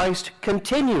Jesus Christ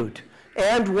continued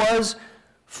and was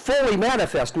fully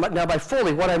manifest. Now, by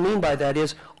fully, what I mean by that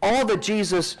is all that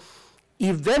Jesus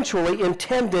eventually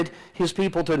intended his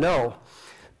people to know.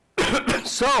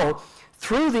 So,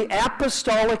 through the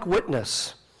apostolic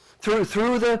witness, through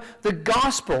the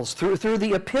Gospels, through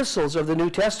the epistles of the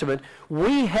New Testament,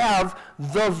 we have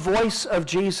the voice of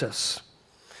Jesus.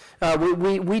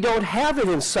 We don't have it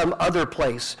in some other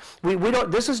place. We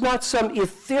don't. This is not some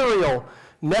ethereal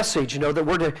message, that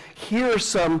we're to hear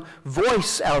some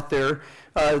voice out there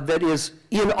that is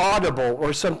inaudible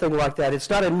or something like that. It's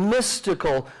not a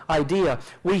mystical idea.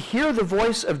 We hear the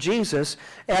voice of Jesus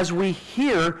as we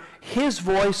hear his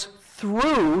voice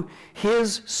through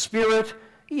his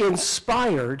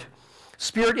Spirit-inspired,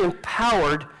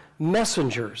 Spirit-empowered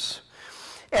messengers.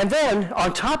 And then,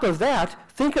 on top of that,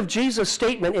 think of Jesus'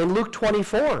 statement in Luke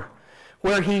 24,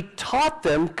 where he taught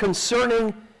them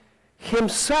concerning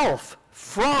himself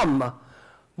from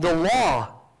the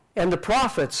law and the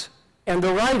prophets and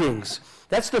the writings.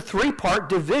 That's the three-part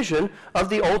division of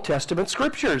the Old Testament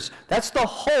scriptures. That's the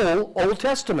whole Old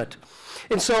Testament.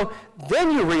 And so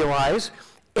then you realize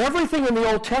everything in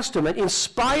the Old Testament,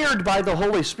 inspired by the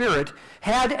Holy Spirit,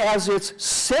 had as its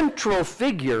central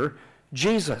figure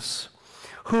Jesus,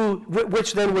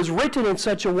 which then was written in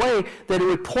such a way that it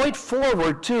would point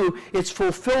forward to its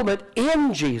fulfillment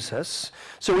in Jesus.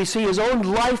 So we see his own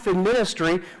life and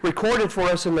ministry recorded for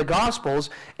us in the Gospels,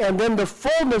 and then the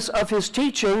fullness of his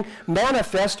teaching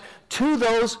manifest to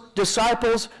those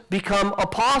disciples become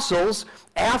apostles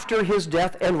after his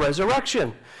death and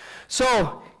resurrection.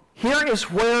 So here is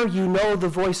where you know the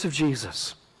voice of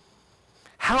Jesus.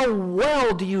 How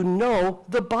well do you know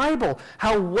the Bible?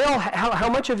 How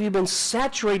much have you been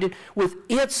saturated with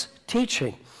its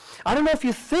teaching? I don't know if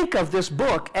you think of this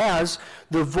book as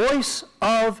the voice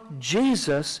of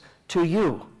Jesus to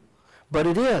you, but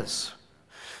it is.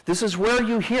 This is where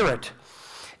you hear it.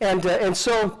 And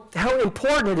so how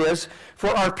important it is for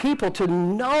our people to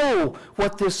know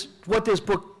what this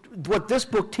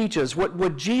book teaches,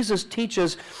 what Jesus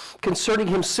teaches concerning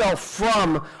himself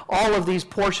from all of these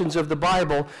portions of the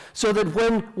Bible, so that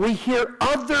when we hear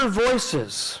other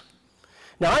voices,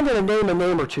 now I'm going to name a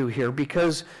name or two here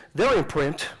because they're in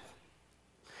print.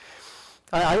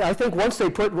 I think once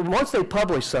they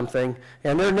publish something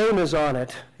and their name is on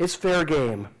it, it's fair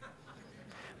game.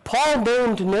 Paul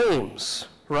named names,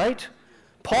 right?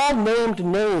 Paul named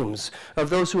names of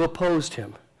those who opposed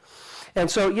him. And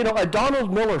so, a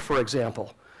Donald Miller, for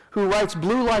example, who writes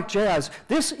Blue Like Jazz,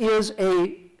 this is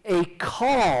a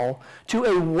call to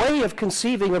a way of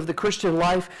conceiving of the Christian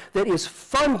life that is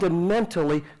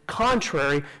fundamentally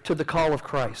contrary to the call of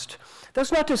Christ.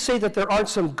 That's not to say that there aren't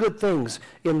some good things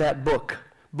in that book,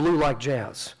 Blue Like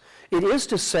Jazz. It is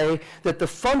to say that the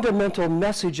fundamental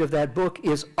message of that book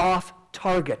is off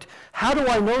target. How do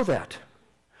I know that?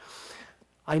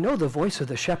 I know the voice of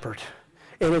the shepherd,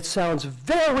 and it sounds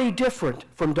very different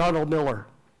from Donald Miller.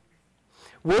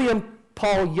 William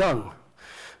Paul Young,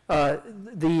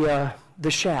 The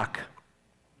Shack.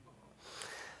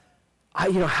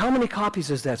 How many copies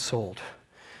has that sold?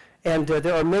 And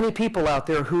there are many people out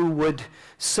there who would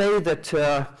say that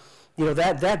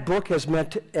that book has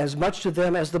meant as much to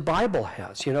them as the Bible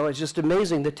has. It's just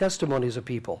amazing, the testimonies of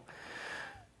people.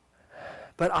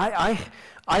 But I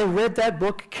read that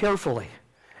book carefully,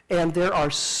 and there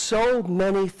are so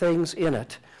many things in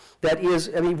it that is,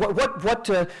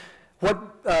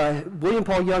 what William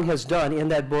Paul Young has done in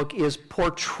that book is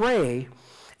portray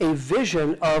a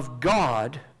vision of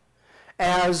God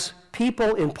as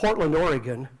people in Portland,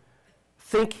 Oregon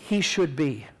think he should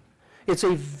be. It's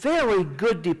a very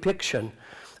good depiction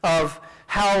of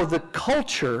how the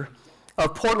culture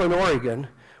of Portland, Oregon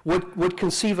would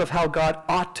conceive of how God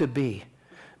ought to be.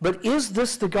 But is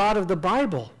this the God of the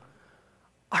Bible?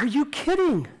 Are you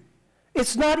kidding?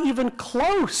 It's not even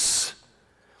close.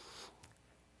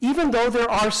 Even though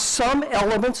there are some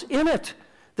elements in it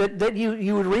that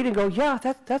you would read and go, yeah,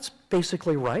 that's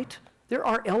basically right. There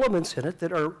are elements in it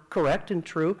that are correct and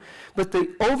true, but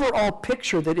the overall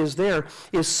picture that is there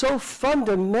is so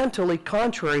fundamentally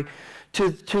contrary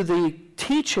to the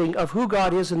teaching of who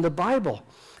God is in the Bible.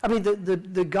 I mean,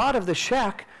 the God of the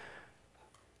shack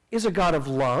is a God of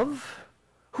love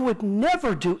who would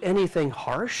never do anything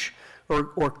harsh or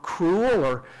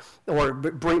cruel or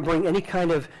bring any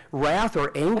kind of wrath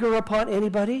or anger upon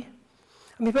anybody.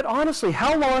 I mean, but honestly,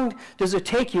 how long does it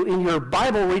take you in your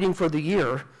Bible reading for the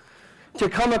year to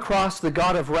come across the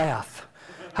God of wrath?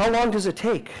 How long does it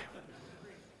take?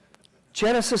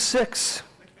 Genesis 6.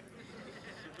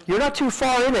 You're not too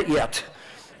far in it yet,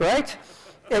 right?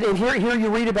 And here you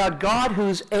read about God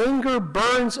whose anger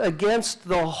burns against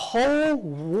the whole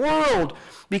world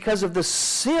because of the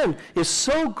sin is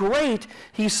so great,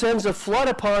 he sends a flood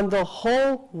upon the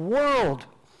whole world.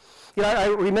 I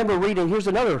remember reading, here's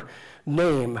another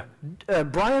name,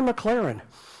 Brian McLaren.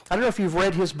 I don't know if you've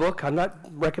read his book. I'm not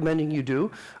recommending you do,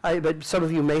 but some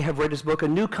of you may have read his book, A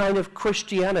New Kind of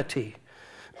Christianity,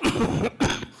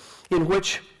 in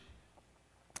which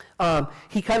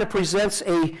he kind of presents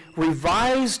a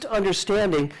revised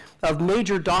understanding of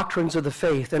major doctrines of the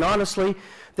faith. And honestly,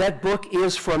 that book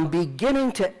is from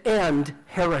beginning to end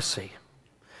heresy.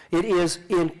 It is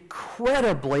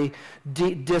incredibly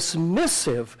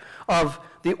dismissive of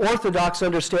the orthodox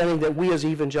understanding that we as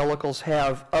evangelicals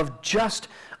have of just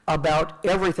about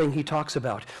everything he talks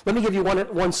about. Let me give you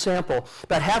one sample.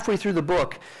 About halfway through the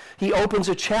book, he opens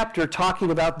a chapter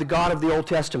talking about the God of the Old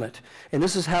Testament. And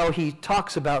this is how he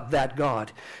talks about that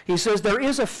God. He says, there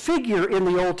is a figure in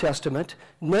the Old Testament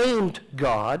named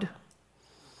God.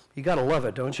 You got to love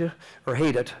it, don't you? Or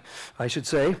hate it, I should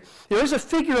say. There is a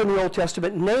figure in the Old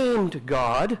Testament named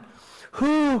God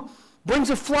who brings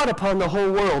a flood upon the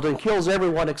whole world and kills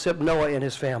everyone except Noah and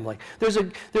his family. There's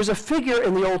a figure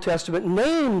in the Old Testament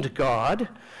named God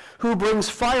who brings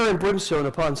fire and brimstone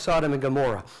upon Sodom and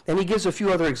Gomorrah. And he gives a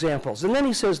few other examples. And then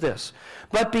he says this,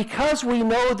 but because we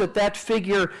know that that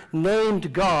figure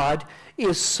named God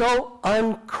is so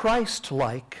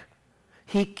un-Christ-like,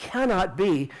 he cannot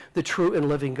be the true and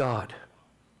living God.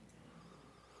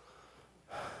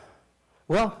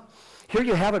 Well, here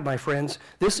you have it, my friends.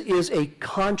 This is a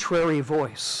contrary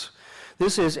voice.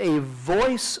 This is a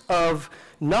voice of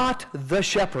not the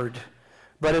shepherd,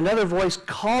 but another voice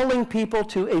calling people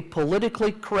to a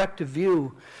politically correct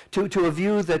view, to a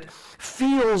view that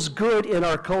feels good in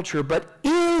our culture, but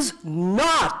is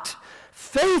not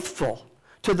faithful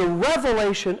to the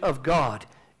revelation of God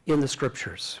in the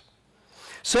Scriptures.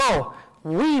 So,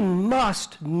 we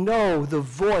must know the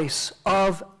voice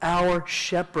of our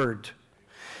shepherd.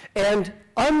 And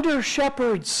under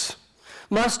shepherds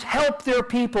must help their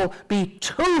people be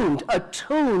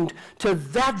attuned to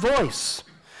that voice,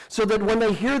 so that when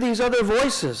they hear these other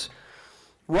voices,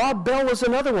 Rob Bell is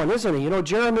another one, isn't he? You know,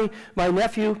 Jeremy, my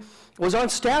nephew, was on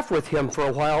staff with him for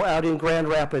a while out in Grand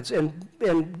Rapids,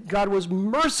 and God was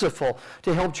merciful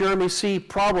to help Jeremy see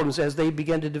problems as they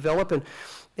began to develop,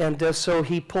 and so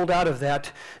he pulled out of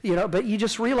that. You know, but you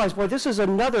just realize, boy, this is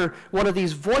another one of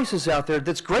these voices out there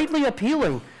that's greatly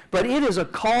appealing, but it is a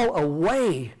call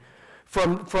away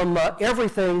from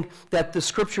everything that the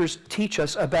Scriptures teach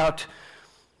us about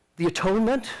the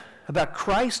atonement, about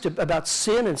Christ, about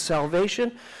sin and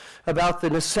salvation, about the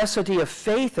necessity of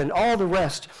faith and all the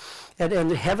rest,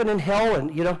 and heaven and hell,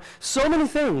 and, you know, so many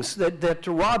things that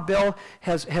Rob Bell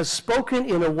has spoken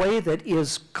in a way that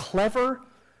is clever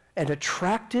and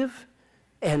attractive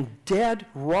and dead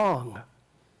wrong.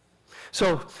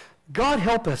 So God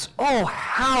help us. Oh,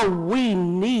 how we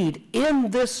need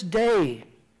in this day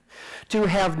to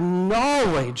have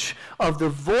knowledge of the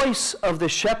voice of the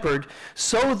shepherd,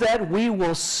 so that we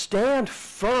will stand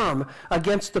firm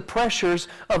against the pressures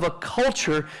of a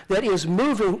culture that is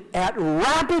moving at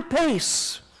rapid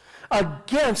pace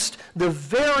against the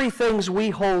very things we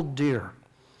hold dear.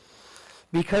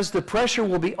 Because the pressure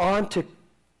will be on to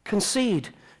concede,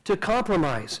 to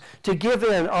compromise, to give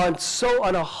in on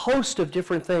a host of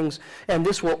different things, and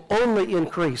this will only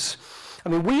increase. I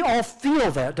mean, we all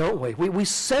feel that, don't we? We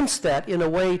sense that in a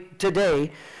way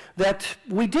today that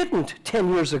we didn't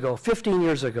 10 years ago, 15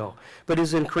 years ago, but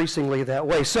is increasingly that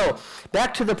way. So,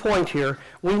 back to the point here,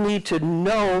 we need to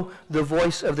know the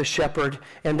voice of the shepherd,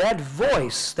 and that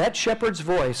voice, that shepherd's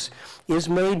voice, is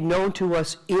made known to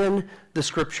us in the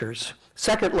Scriptures.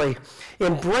 Secondly,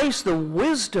 embrace the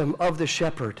wisdom of the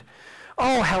shepherd.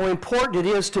 Oh, how important it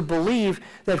is to believe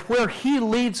that where he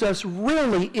leads us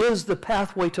really is the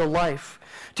pathway to life.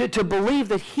 To believe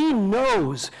that he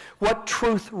knows what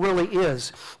truth really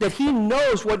is, that he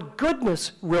knows what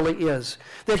goodness really is,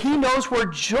 that he knows where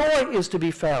joy is to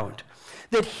be found,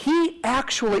 that he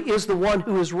actually is the one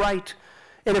who is right.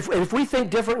 And if we think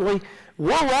differently,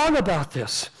 we're wrong about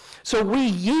this. So we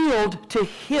yield to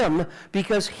him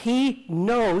because he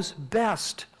knows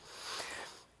best.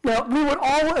 Now, we would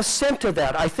all assent to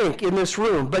that, I think, in this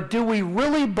room, but do we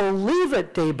really believe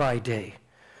it day by day?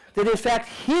 That in fact,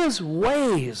 his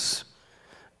ways,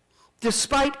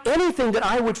 despite anything that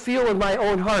I would feel in my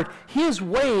own heart, his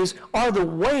ways are the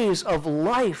ways of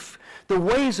life, the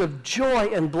ways of joy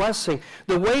and blessing,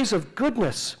 the ways of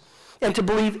goodness. And to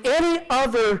believe any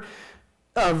other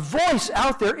voice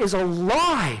out there is a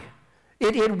lie.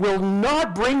 It will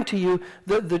not bring to you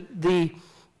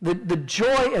the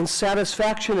joy and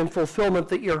satisfaction and fulfillment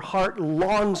that your heart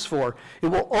longs for. It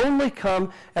will only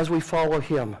come as we follow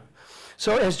him.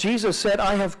 So as Jesus said,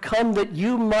 I have come that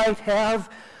you might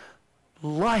have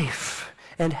life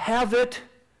and have it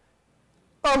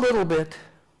a little bit.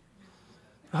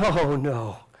 Oh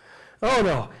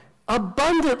no,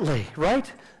 abundantly,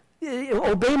 right?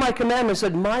 Obey my commandments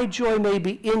that my joy may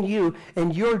be in you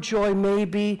and your joy may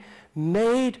be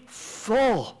made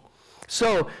full.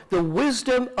 So, the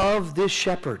wisdom of this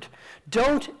shepherd,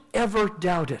 don't ever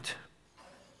doubt it.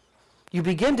 You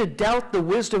begin to doubt the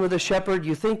wisdom of the shepherd,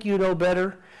 you think you know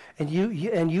better, and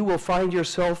you will find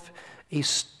yourself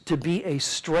to be a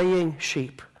straying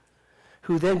sheep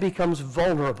who then becomes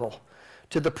vulnerable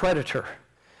to the predator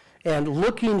and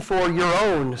looking for your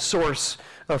own source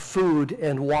of food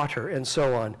and water and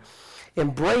so on.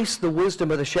 Embrace the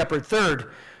wisdom of the shepherd.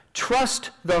 Third, trust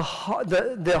the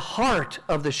heart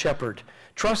of the shepherd.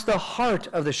 Trust the heart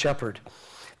of the shepherd.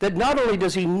 That not only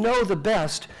does he know the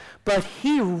best, but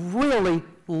he really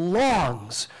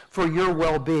longs for your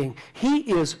well-being. He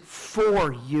is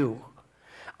for you.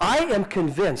 I am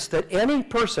convinced that any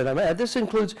person, this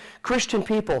includes Christian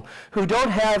people, who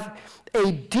don't have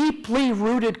a deeply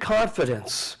rooted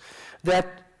confidence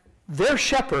that their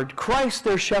shepherd, Christ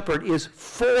their shepherd, is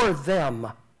for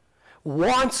them,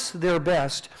 wants their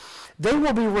best, they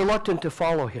will be reluctant to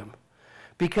follow him.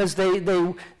 Because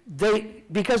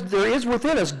because there is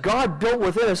within us, God built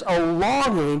within us a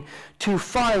longing to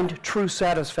find true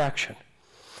satisfaction.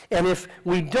 And if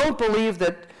we don't believe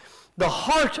that the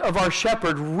heart of our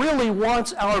shepherd really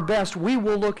wants our best, we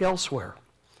will look elsewhere.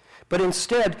 But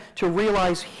instead, to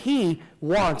realize he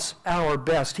wants our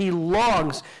best. He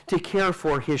longs to care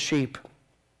for his sheep.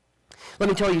 Let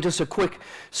me tell you just a quick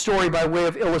story by way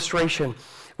of illustration.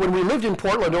 When we lived in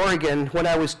Portland, Oregon, when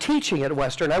I was teaching at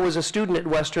Western, I was a student at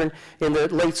Western in the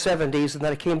late 70s, and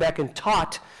then I came back and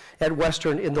taught at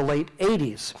Western in the late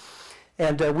 80s.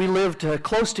 And we lived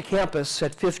close to campus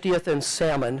at 50th and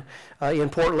Salmon in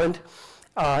Portland,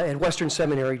 at Western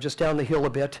Seminary, just down the hill a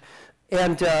bit.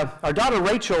 And our daughter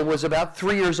Rachel was about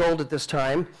 3 years old at this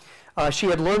time. She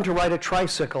had learned to ride a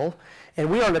tricycle, and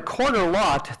we were on a corner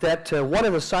lot that one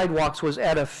of the sidewalks was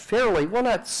at a fairly, well,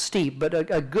 not steep, but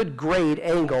a good grade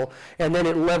angle, and then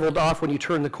it leveled off when you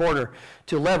turned the corner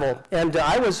to level. And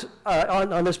I was,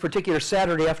 on this particular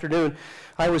Saturday afternoon,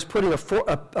 I was putting a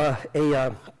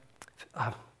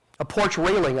porch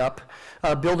railing up,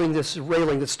 building this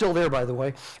railing that's still there, by the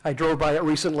way. I drove by it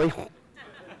recently.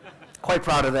 Quite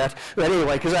proud of that. But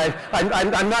anyway, because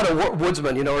I'm not a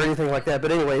woodsman, or anything like that.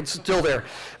 But anyway, it's still there.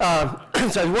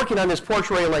 So I was working on this porch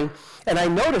railing, and I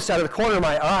noticed out of the corner of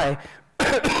my eye,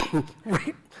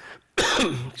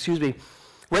 excuse me,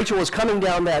 Rachel was coming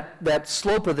down that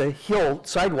slope of the hill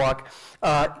sidewalk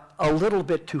a little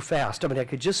bit too fast. I mean, I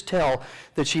could just tell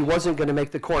that she wasn't going to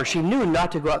make the corner. She knew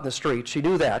not to go out in the street. She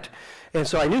knew that. And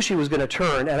so I knew she was going to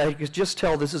turn, and I could just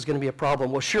tell this is going to be a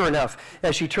problem. Well, sure enough,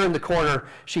 as she turned the corner,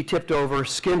 she tipped over,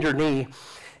 skinned her knee,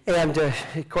 and of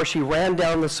course she ran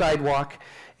down the sidewalk,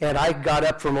 and I got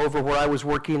up from over where I was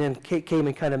working and came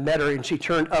and kind of met her, and she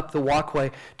turned up the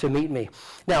walkway to meet me.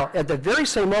 Now, at the very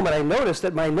same moment, I noticed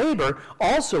that my neighbor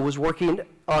also was working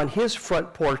on his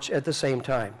front porch at the same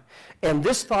time. And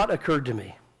this thought occurred to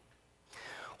me.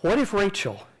 What if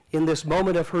Rachel, in this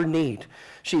moment of her need,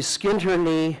 she's skinned her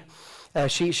knee,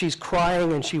 she's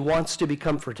crying and she wants to be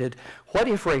comforted. What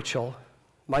if Rachel,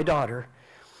 my daughter,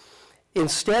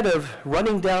 instead of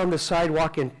running down the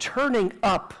sidewalk and turning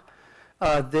up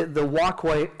the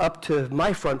walkway up to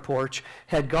my front porch,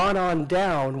 had gone on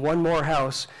down one more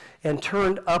house and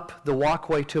turned up the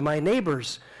walkway to my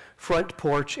neighbor's front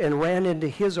porch and ran into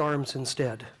his arms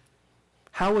instead?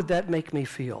 How would that make me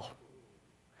feel?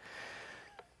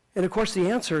 And of course the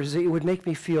answer is it would make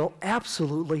me feel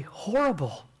absolutely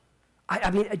horrible. I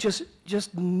mean,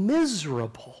 just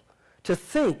miserable to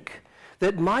think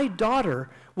that my daughter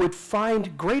would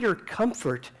find greater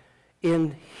comfort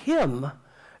in him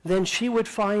than she would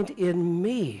find in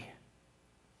me.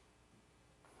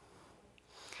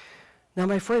 Now,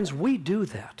 my friends, we do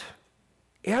that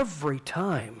every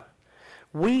time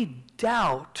we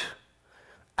doubt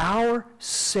our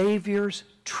Savior's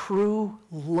true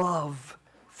love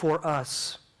for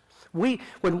us.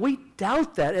 When we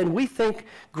doubt that and we think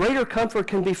greater comfort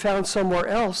can be found somewhere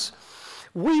else,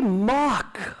 we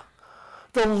mock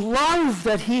the love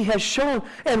that he has shown.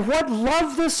 And what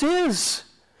love this is,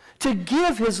 to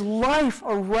give his life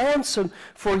a ransom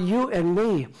for you and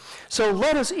me. So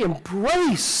let us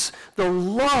embrace the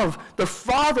love the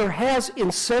Father has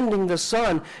in sending the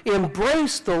Son.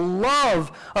 Embrace the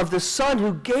love of the Son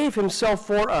who gave himself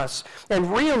for us,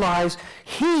 and realize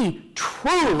he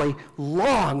truly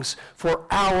longs for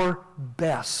our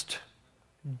best.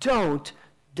 Don't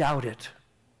doubt it.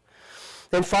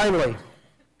 And finally,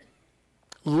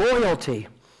 loyalty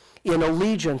in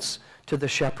allegiance to the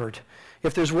shepherd.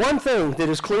 If there's one thing that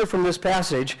is clear from this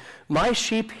passage, my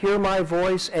sheep hear my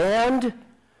voice and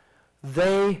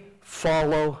they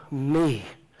follow me.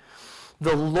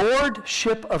 The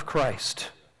lordship of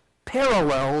Christ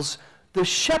parallels the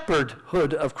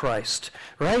shepherdhood of Christ,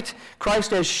 right?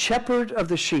 Christ as shepherd of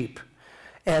the sheep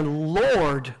and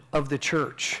Lord of the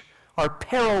church are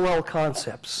parallel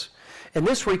concepts. And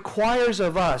this requires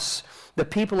of us, the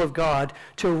people of God,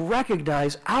 to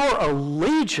recognize our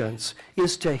allegiance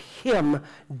is to him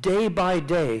day by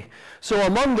day. So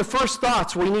among the first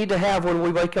thoughts we need to have when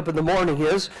we wake up in the morning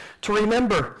is to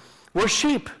remember we're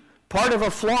sheep, part of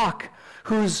a flock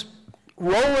whose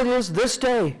role it is this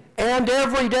day and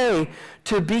every day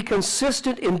to be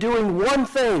consistent in doing one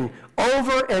thing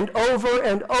over and over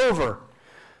and over.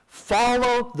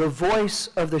 Follow the voice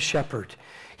of the shepherd.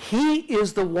 He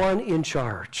is the one in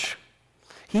charge.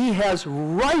 He has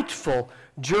rightful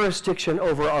jurisdiction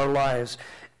over our lives,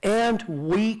 and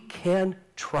we can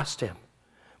trust him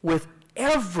with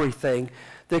everything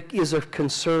that is of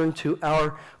concern to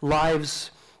our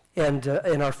lives and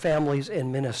our families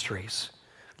and ministries.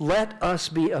 Let us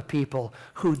be a people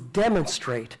who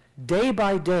demonstrate day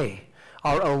by day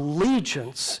our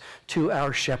allegiance to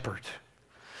our shepherd.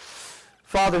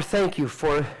 Father, thank you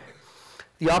for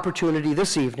the opportunity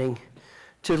this evening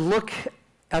to look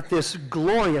at this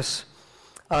glorious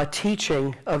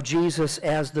teaching of Jesus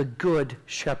as the good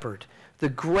shepherd, the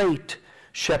great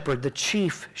shepherd, the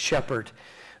chief shepherd,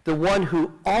 the one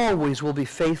who always will be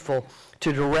faithful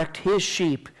to direct his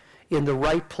sheep in the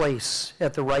right place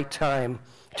at the right time,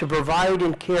 to provide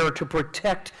and care, to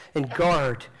protect and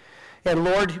guard. And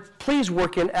Lord, please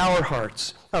work in our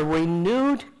hearts a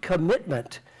renewed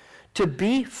commitment to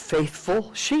be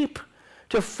faithful sheep,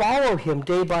 to follow him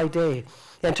day by day,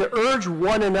 and to urge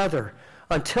one another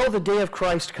until the day of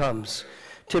Christ comes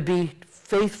to be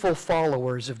faithful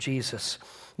followers of Jesus.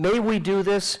 May we do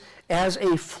this as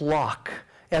a flock,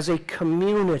 as a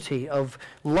community of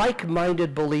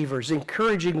like-minded believers,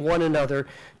 encouraging one another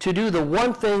to do the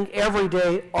one thing every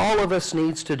day all of us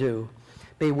needs to do.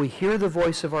 May we hear the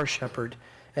voice of our shepherd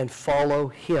and follow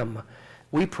him.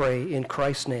 We pray in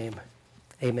Christ's name.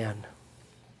 Amen.